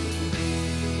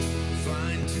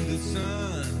 flying to the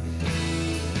sun,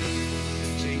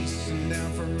 chasing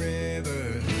down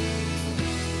forever.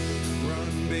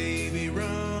 Run, baby, run.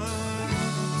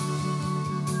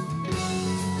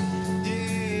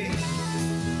 Yeah.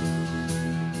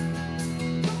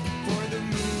 For the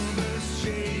movers,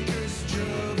 shakers,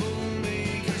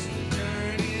 troublemakers,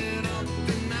 turning up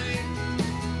the night.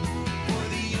 For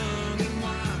the young and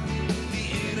wild, the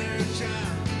inner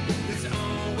child that's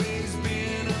always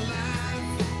been alive.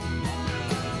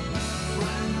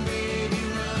 Run, baby,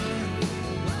 run.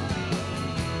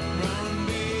 Run,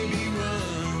 baby,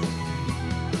 run.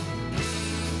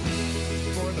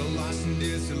 For the lost and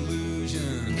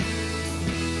disillusioned,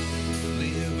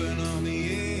 living on the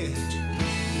edge.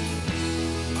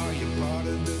 Are you part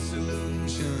of the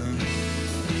solution?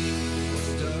 Or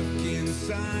stuck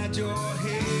inside your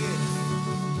head?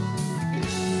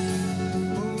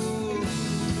 Ooh.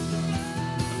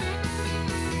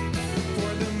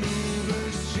 For the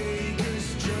movers, shakers,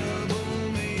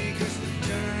 troublemakers,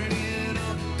 turning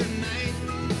up the night.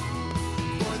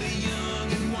 For the young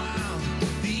and wild,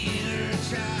 the inner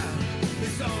child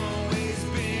that's always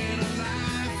been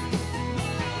alive.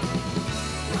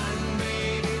 Run,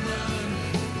 baby, run.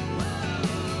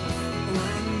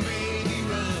 Run, baby,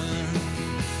 run.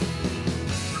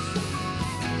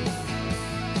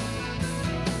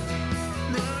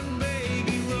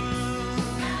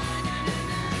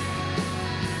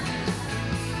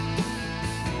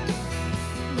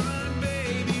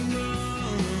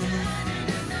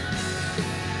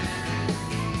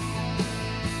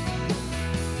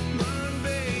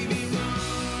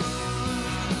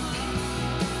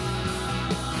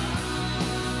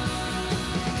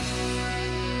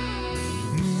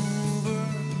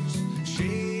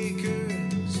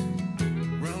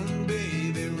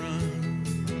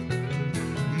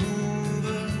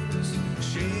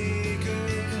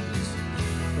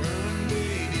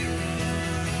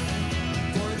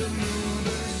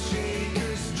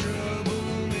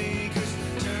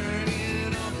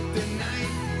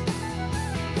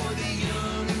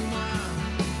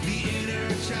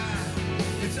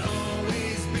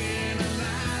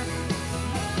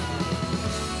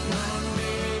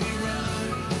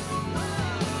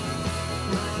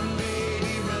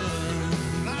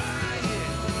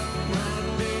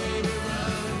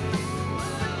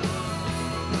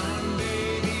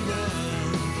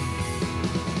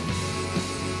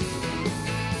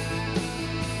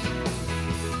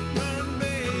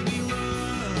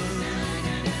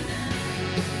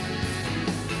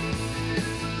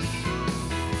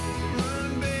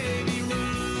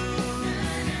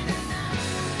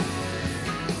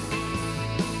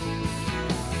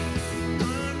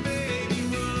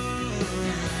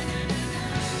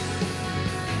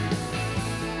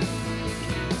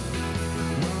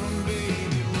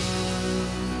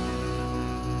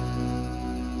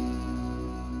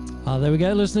 There we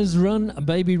go, listeners. Run,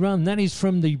 Baby Run. That is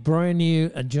from the brand new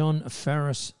John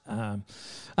Farris,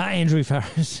 Andrew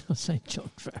Farris. I say John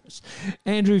Farris.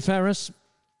 Andrew Farris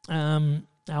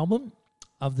album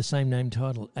of the same name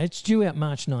title. It's due out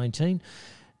March 19.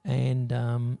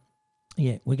 And,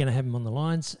 yeah, we're going to have him on the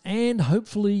lines. And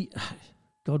hopefully,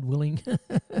 God willing,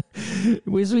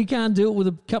 as we can't do it with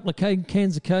a couple of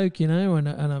cans of Coke, you know, and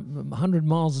 100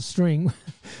 miles of string.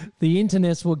 The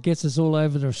internet's what gets us all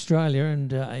over to Australia,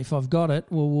 and if I've got it,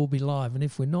 we'll be live. And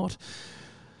if we're not,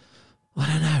 I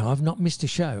don't know. I've not missed a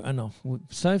show, and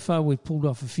so far we've pulled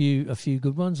off a few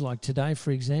good ones. Like today, for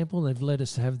example, they've let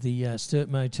us have the Sturt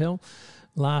Motel.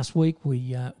 Last week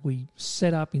we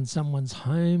set up in someone's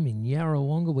home in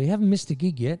Yarrawonga. We haven't missed a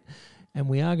gig yet. And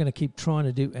we are going to keep trying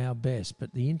to do our best,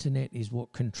 but the internet is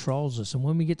what controls us. And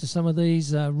when we get to some of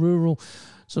these rural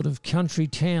sort of country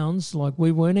towns, like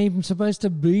we weren't even supposed to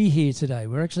be here today.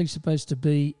 We're actually supposed to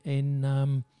be in,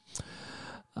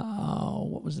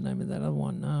 what was the name of that other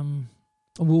one?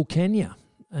 Wilcannia.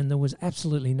 And there was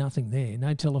absolutely nothing there.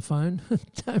 No telephone,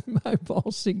 no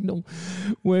mobile signal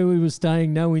where we were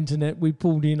staying, no internet. We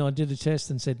pulled in, I did a test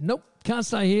and said, nope, can't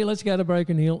stay here, let's go to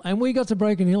Broken Hill. And we got to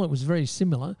Broken Hill. It was very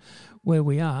similar where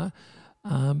we are.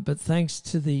 But thanks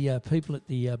to the people at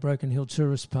the Broken Hill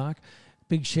Tourist Park,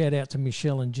 big shout out to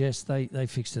Michelle and Jess. They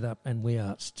fixed it up, and we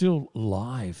are still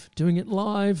live, doing it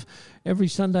live every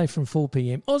Sunday from 4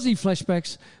 p.m. Aussie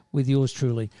Flashbacks with yours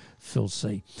truly, Phil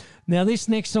C. Now, this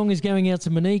next song is going out to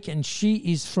Monique, and she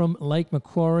is from Lake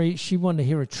Macquarie. She wanted to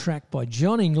hear a track by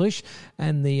John English,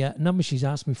 and the number she's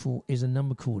asked me for is a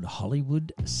number called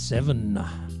Hollywood 7.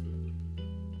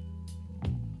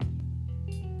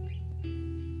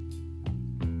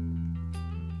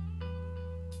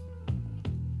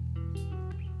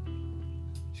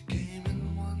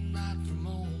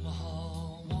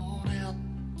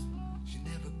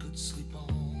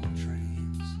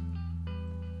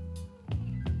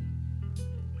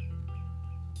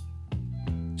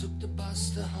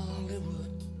 To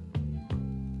Hollywood,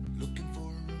 looking for a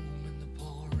room in the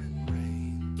pouring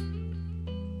rain.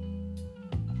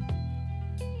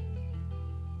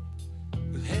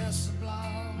 With hair so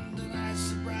blonde and eyes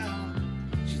so brown,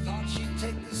 she thought she'd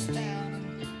take this town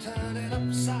and turn it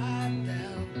upside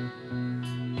down.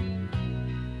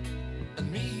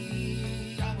 And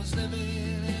me, I was living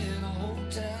in a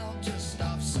hotel just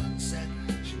off Sunset.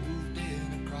 She moved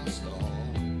in across the hall.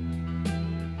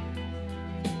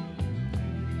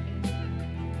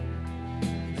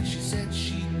 Said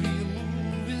she'd be a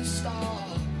movie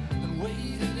star and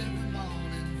waited every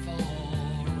morning for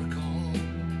a call.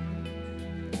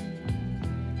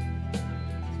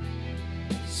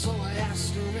 So I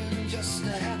asked her in just to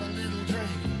have a little drink,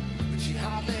 but she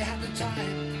hardly had the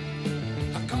time.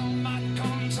 I called might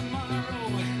come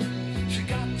tomorrow. She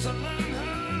got to learn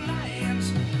her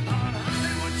lines on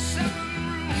Hollywood 7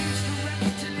 rooms to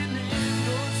rent till your name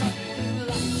goes up in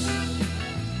lights.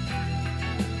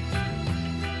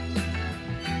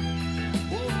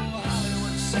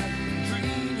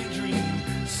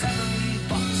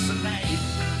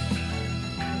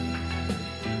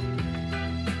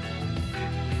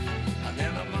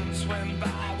 Went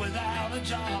by without a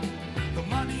job. The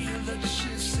money that she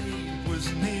saved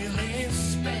was nearly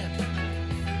spent.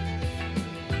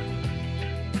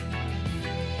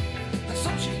 And so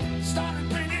she started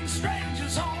bringing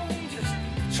strangers home, just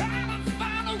trying to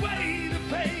find a way to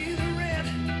pay the rent.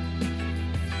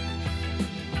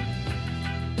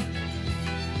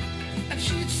 And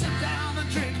she'd sit down and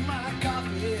drink my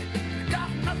coffee, got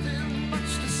nothing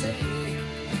much to say,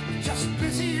 just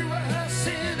busy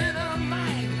rehearsing in her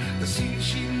mind the scene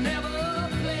she never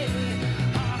played.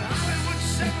 On Hollywood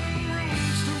 7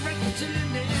 rooms to rent till your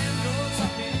name goes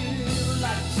up in the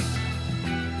lights.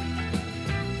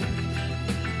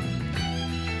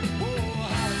 Oh,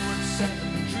 Hollywood 7,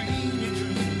 dream your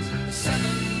dreams,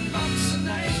 7 months a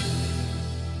night.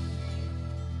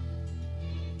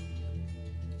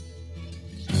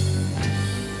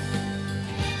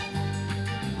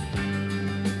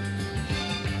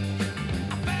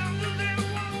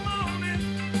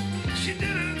 She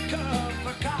didn't come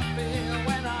for coffee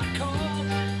when I called.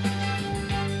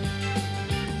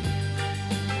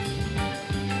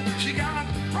 She got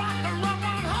brought the wrong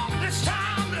one home this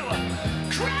time. There were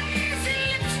crazy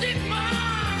lipstick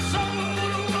marks all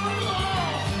over the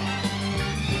wall.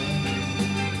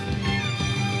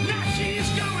 Now she's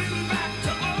going back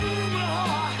to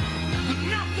Omaha, but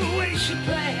not the way she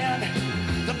planned.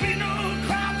 There'll be no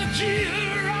crowd to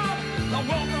cheer on, the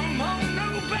welcome home,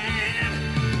 no band.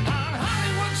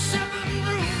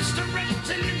 To rent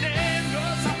till your name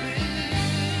goes up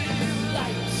in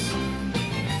lights.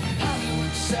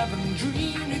 Hollywood 7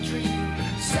 dream, you dream,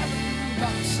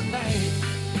 $7 a night.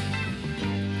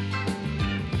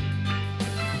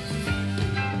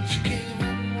 She came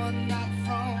in one night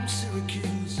from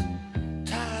Syracuse,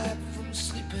 tired from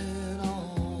sleeping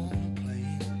on a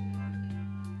plane.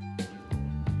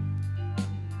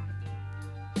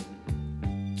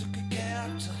 Took a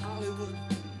cab to Hollywood,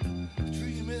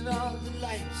 dreaming of the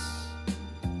lights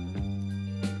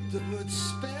that would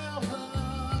spell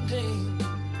her name.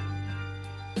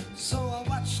 So I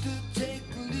watched her take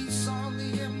the lease on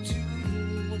the M2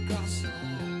 across the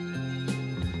hall,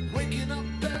 waking up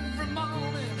every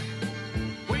morning,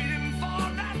 waiting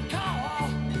for that call.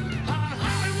 On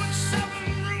Hollywood, 7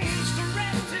 rooms to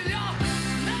rent till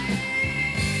your name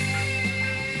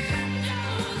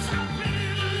goes up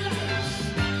in lights.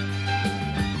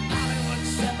 Hollywood,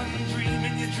 7,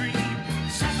 dreaming your dream,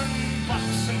 $7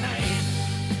 a night.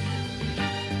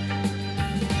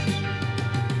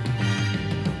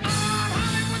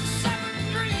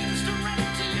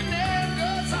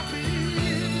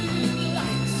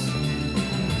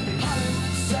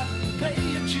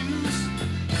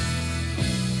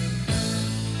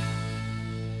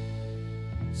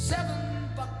 $7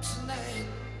 a night.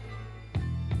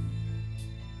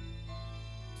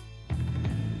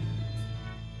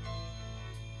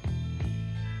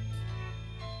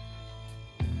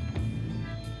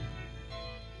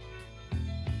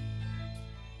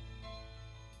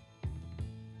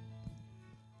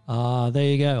 There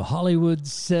you go. Hollywood,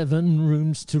 7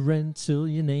 rooms to rent till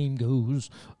your name goes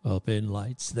up in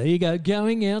lights. There you go.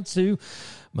 Going out to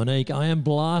Monique. I am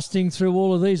blasting through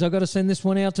all of these. I've got to send this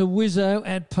one out to Wizzo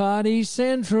at Party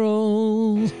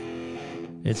Central.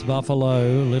 It's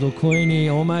Buffalo, Little Queenie.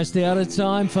 Almost out of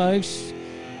time, folks.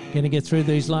 Going to get through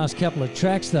these last couple of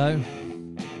tracks, though.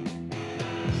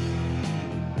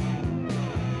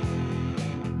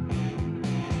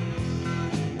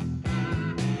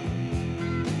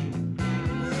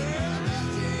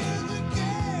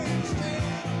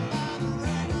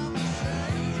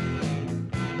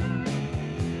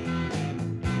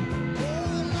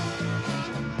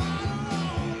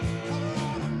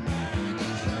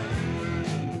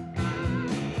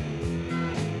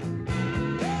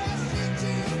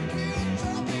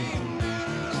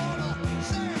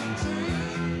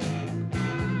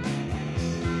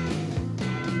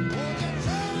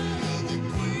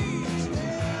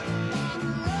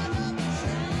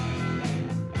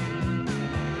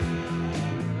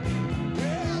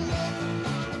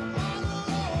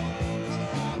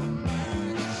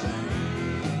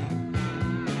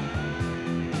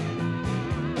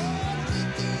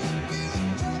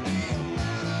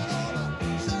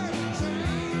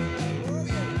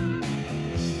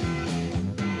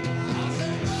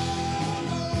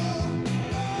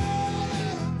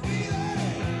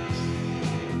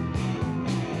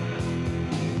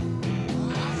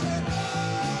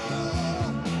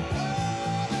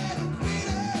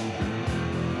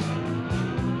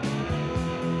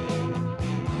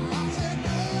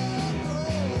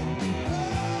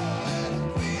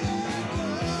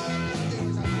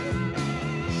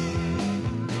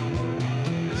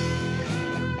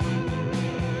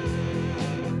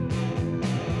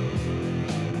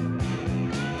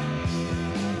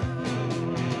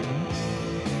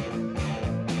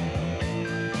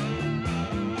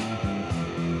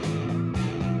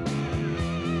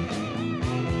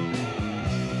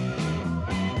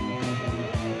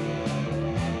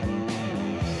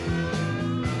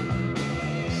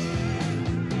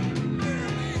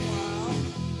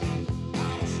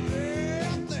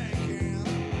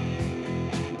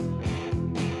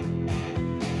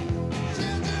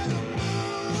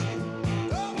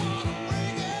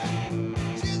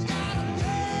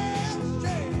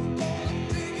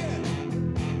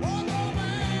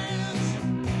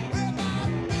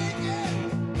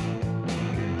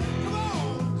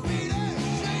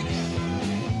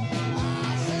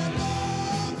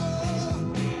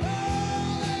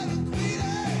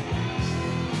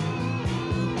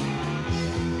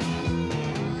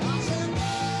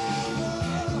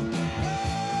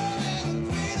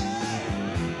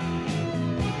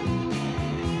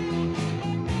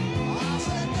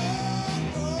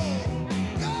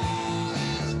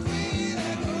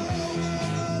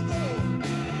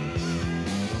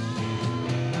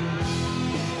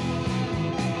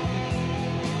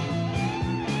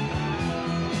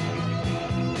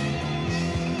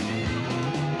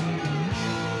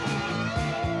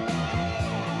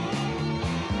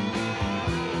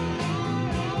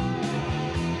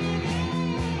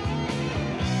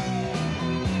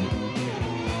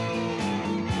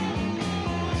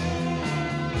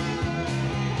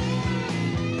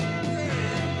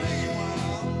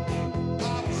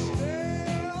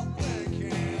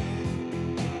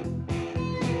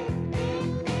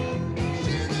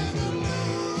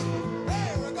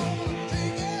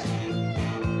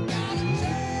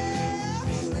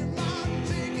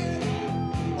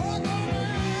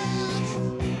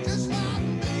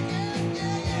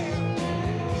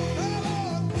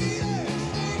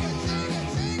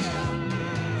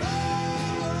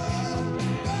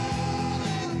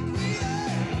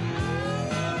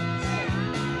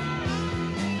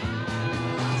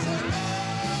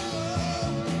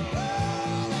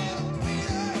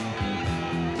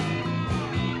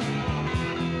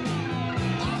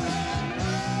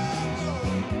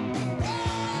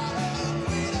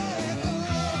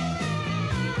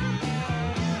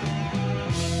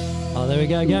 Oh, there we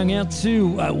go. Going out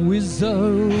to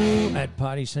Wizzo at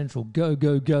Party Central. Go,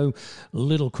 go, go,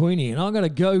 Little Queenie. And I've got to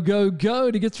go, go, go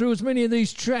to get through as many of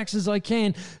these tracks as I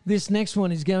can. This next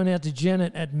one is going out to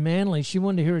Janet at Manly. She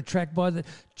wanted to hear a track by the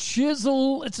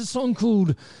Chisel. It's a song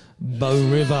called Bow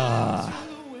River.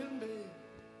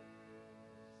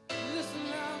 Listen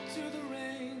out to the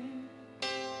rain.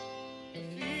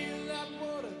 Feel that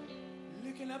water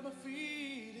licking up my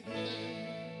feet again.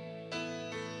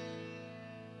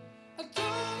 I don't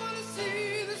wanna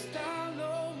see this town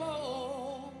no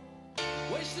more.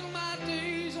 Wasting my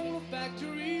days on the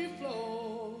factory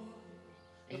floor.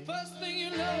 The first thing you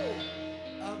know,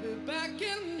 I'll be back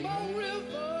in Bow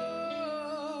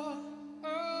River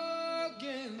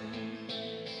again.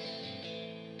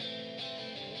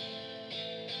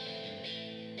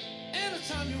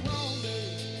 Anytime you want,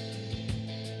 baby,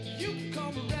 you can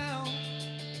come around.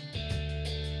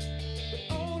 But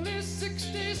only 6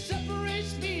 days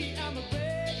separates me and the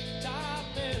big top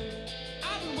man.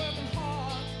 I've been working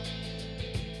hard,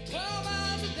 12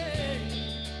 hours a day.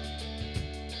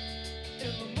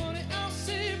 And the money I'll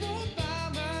save won't buy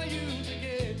my youth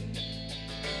again.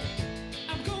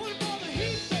 I'm going for the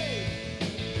heat, babe,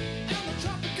 and the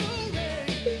tropical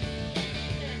rain.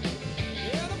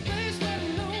 Yeah, the place where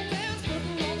no man's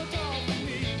putting on the door for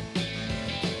me.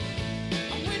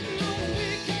 I'm waiting on the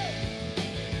weekend,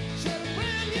 set a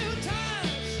brand new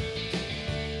times.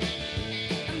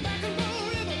 And back in Bow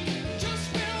River, just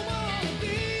where I wanna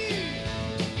be.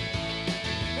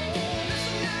 Oh,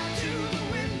 listen now to the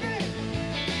wind, babe.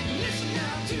 Listen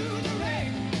now to the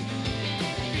rain.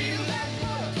 Feel that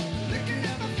water licking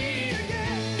at my feet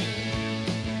again.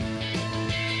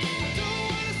 I don't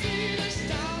wanna see this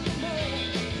town no more.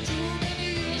 Too many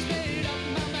years made up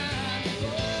my mind to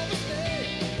overstay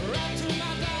right to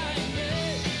my dying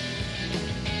day.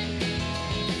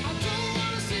 I don't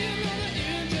wanna see another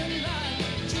engine light.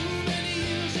 Too many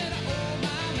years that I owe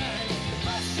my life.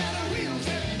 First set of wheels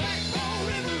heading back Bow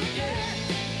River again.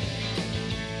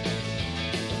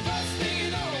 The first thing you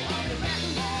know, I'll be back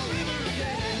in Bow River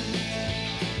again.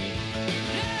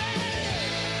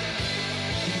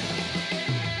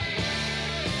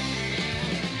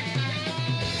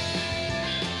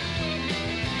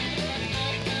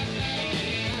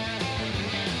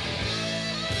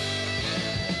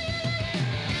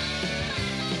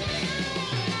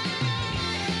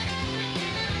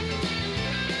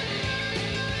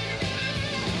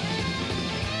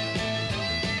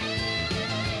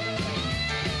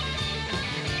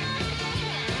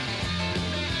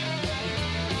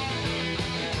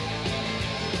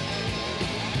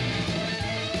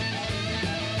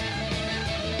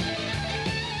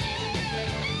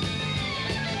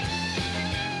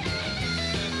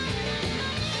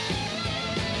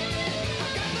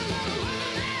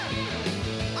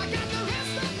 I got the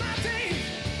rest of my days.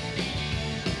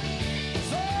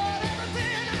 Sold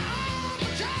everything I own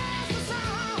for just the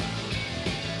song.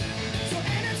 So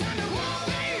anytime you want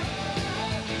me,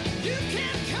 you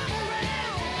can come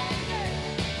around.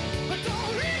 But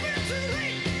don't leave it too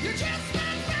late. You just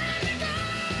might find me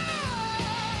gone.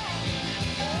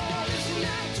 Oh, listen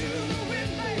now to the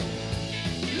wind, babe.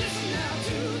 Listen now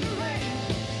to the rain.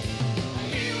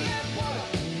 Feel that water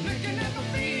licking at my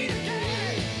feet again.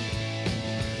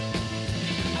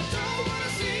 I don't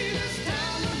wanna see this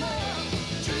town no more.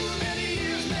 Too many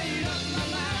years made up my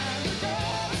mind to go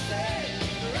stay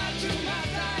right to my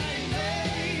dying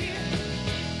day.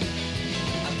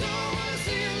 I don't wanna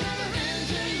see another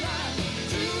engine light.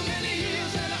 Too many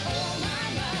years that I owe my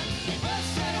life. First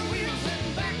set of wheels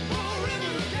heading back Bow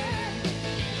River again.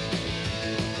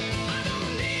 I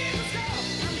don't need to go.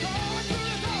 I'm going through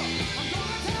the door. I'm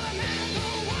gonna tell a man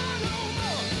don't want no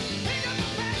more. Pick up my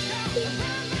fast car and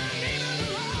run my name in the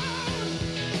road.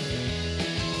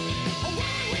 A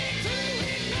 1 week, 2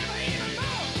 week, never even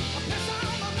more. I piss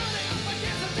all my money up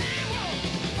against the damn wall.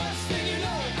 First thing you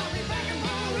know, I'll be back in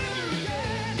Bow River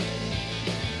again.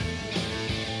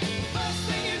 First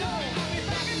thing you know, I'll be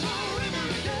back in Bow River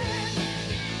again.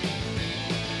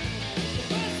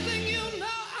 First thing you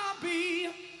know, I'll be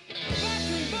back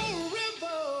in Bow River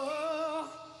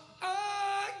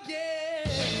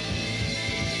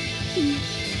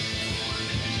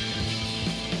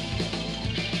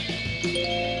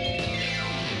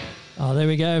Oh, there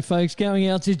we go, folks. Going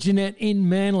out to Jeanette in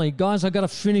Manly. Guys, I've got to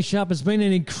finish up. It's been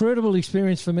an incredible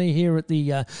experience for me here at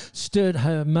the Sturt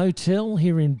Motel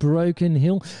here in Broken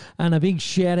Hill. And a big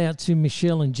shout out to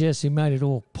Michelle and Jess who made it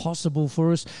all possible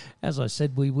for us. As I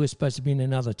said, we were supposed to be in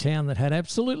another town that had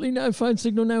absolutely no phone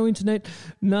signal, no internet,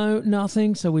 no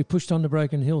nothing. So we pushed on to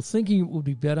Broken Hill thinking it would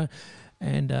be better.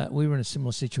 and we were in a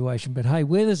similar situation. But hey,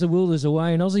 where there's a will, there's a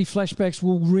way, and Aussie Flashbacks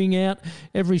will ring out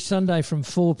every Sunday from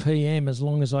 4 p.m. as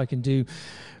long as I can do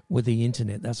with the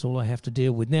internet. That's all I have to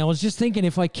deal with. Now, I was just thinking,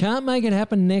 if I can't make it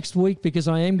happen next week because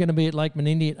I am going to be at Lake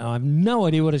Menindee, I have no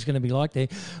idea what it's going to be like there.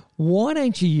 Why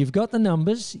don't you? You've got the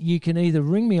numbers. You can either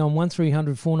ring me on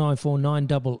 1300 494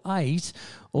 988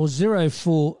 or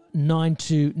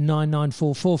 0492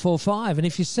 994 445. And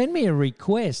if you send me a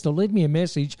request or leave me a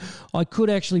message, I could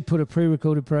actually put a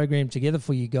pre-recorded program together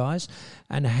for you guys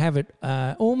and have it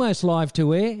almost live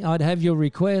to air. I'd have your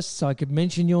requests. I could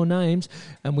mention your names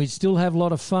and we'd still have a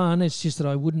lot of fun. It's just that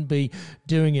I wouldn't be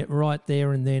doing it right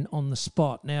there and then on the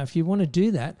spot. Now, if you want to do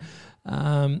that,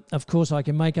 of course, I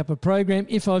can make up a program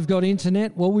if I've got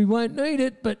internet. Well, we won't need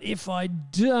it, but if I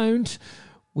don't,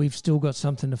 we've still got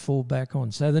something to fall back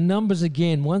on. So the numbers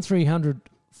again, 1300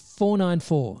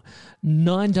 494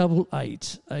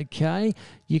 988. Okay,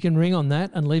 you can ring on that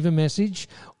and leave a message,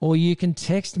 or you can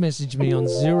text message me on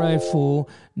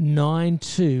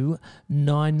 0492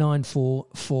 994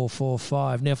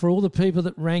 445. Now, for all the people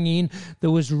that rang in, there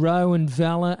was Ro and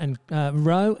Val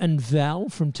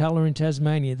from Tulla in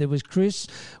Tasmania. There was Chris,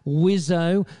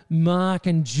 Wizzo, Mark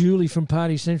and Julie from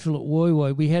Party Central at Woy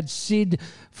Woy. We had Sid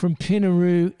from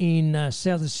Pinaroo in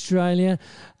South Australia.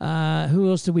 Who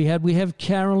else did we have? We have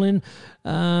Carolyn.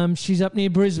 She's up near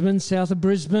Brisbane, south of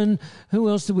Brisbane. Who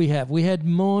else did we have? We had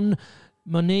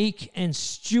Monique and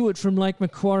Stuart from Lake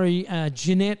Macquarie,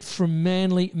 Jeanette from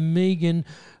Manly, Megan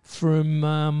from,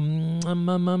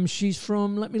 she's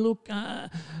from, let me look,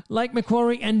 Lake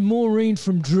Macquarie, and Maureen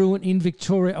from Druitt in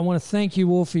Victoria. I want to thank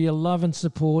you all for your love and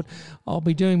support. I'll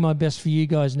be doing my best for you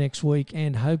guys next week,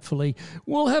 and hopefully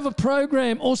we'll have a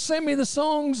program, or send me the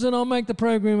songs and I'll make the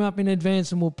program up in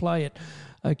advance and we'll play it.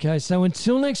 Okay, so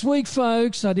until next week,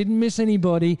 folks, I didn't miss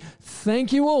anybody.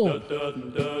 Thank you all.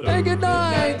 Hey, good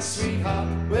night. Sweetheart,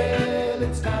 well,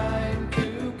 it's time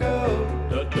to go.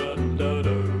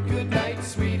 Good night,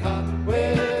 sweetheart,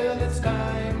 well, it's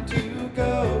time to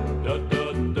go.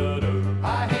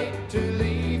 I hate to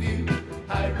leave you,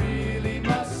 I really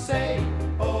must say.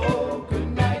 Oh,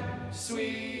 good night,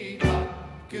 sweetheart,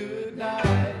 good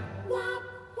night.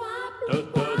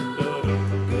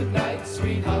 Good night,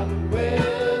 sweetheart,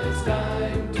 well, it's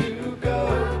time to go.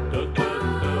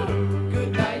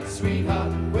 Good night,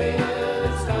 sweetheart,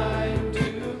 well, it's time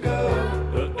to go.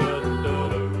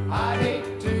 I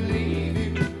hate to leave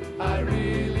you, I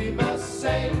really must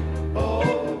say.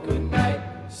 Oh, good night,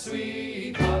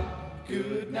 sweetheart,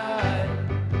 good night.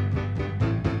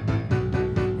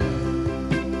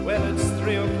 Well, it's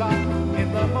 3 o'clock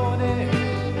in the morning.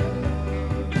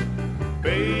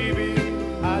 Baby,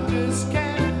 I just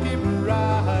can't keep it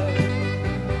right.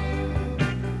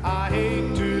 I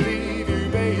hate to leave you,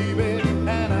 baby, and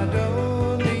I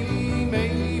don't mean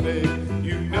maybe.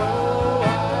 You know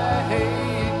I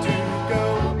hate to go.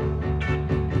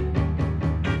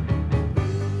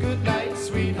 Good night,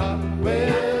 sweetheart,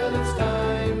 well, it's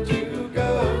time to go.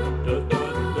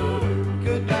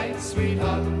 Good night,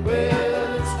 sweetheart,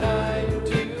 well, it's time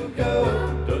to go.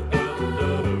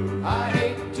 I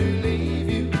hate to leave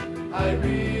you, I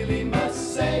really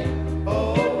must say.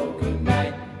 Oh, good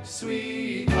night,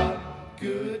 sweetheart,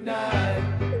 good night.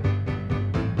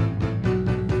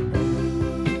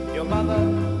 Your mother,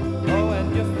 oh,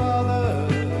 and your father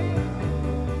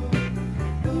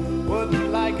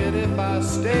wouldn't like it if I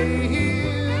stay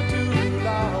here too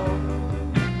long.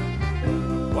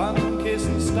 One kiss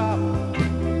and stop,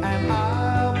 and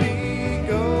I'll be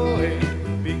going,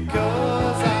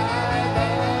 because I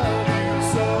love you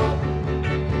so.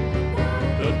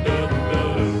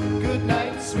 Good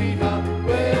night, sweetheart,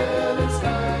 well, it's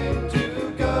time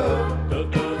to go.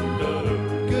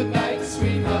 Good night,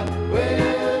 sweetheart,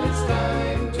 well, it's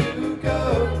time to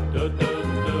go.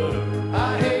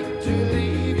 I hate to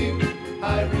leave you,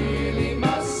 I really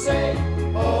must say.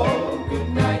 Oh, good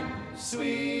night,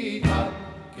 sweetheart,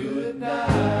 good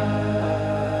night.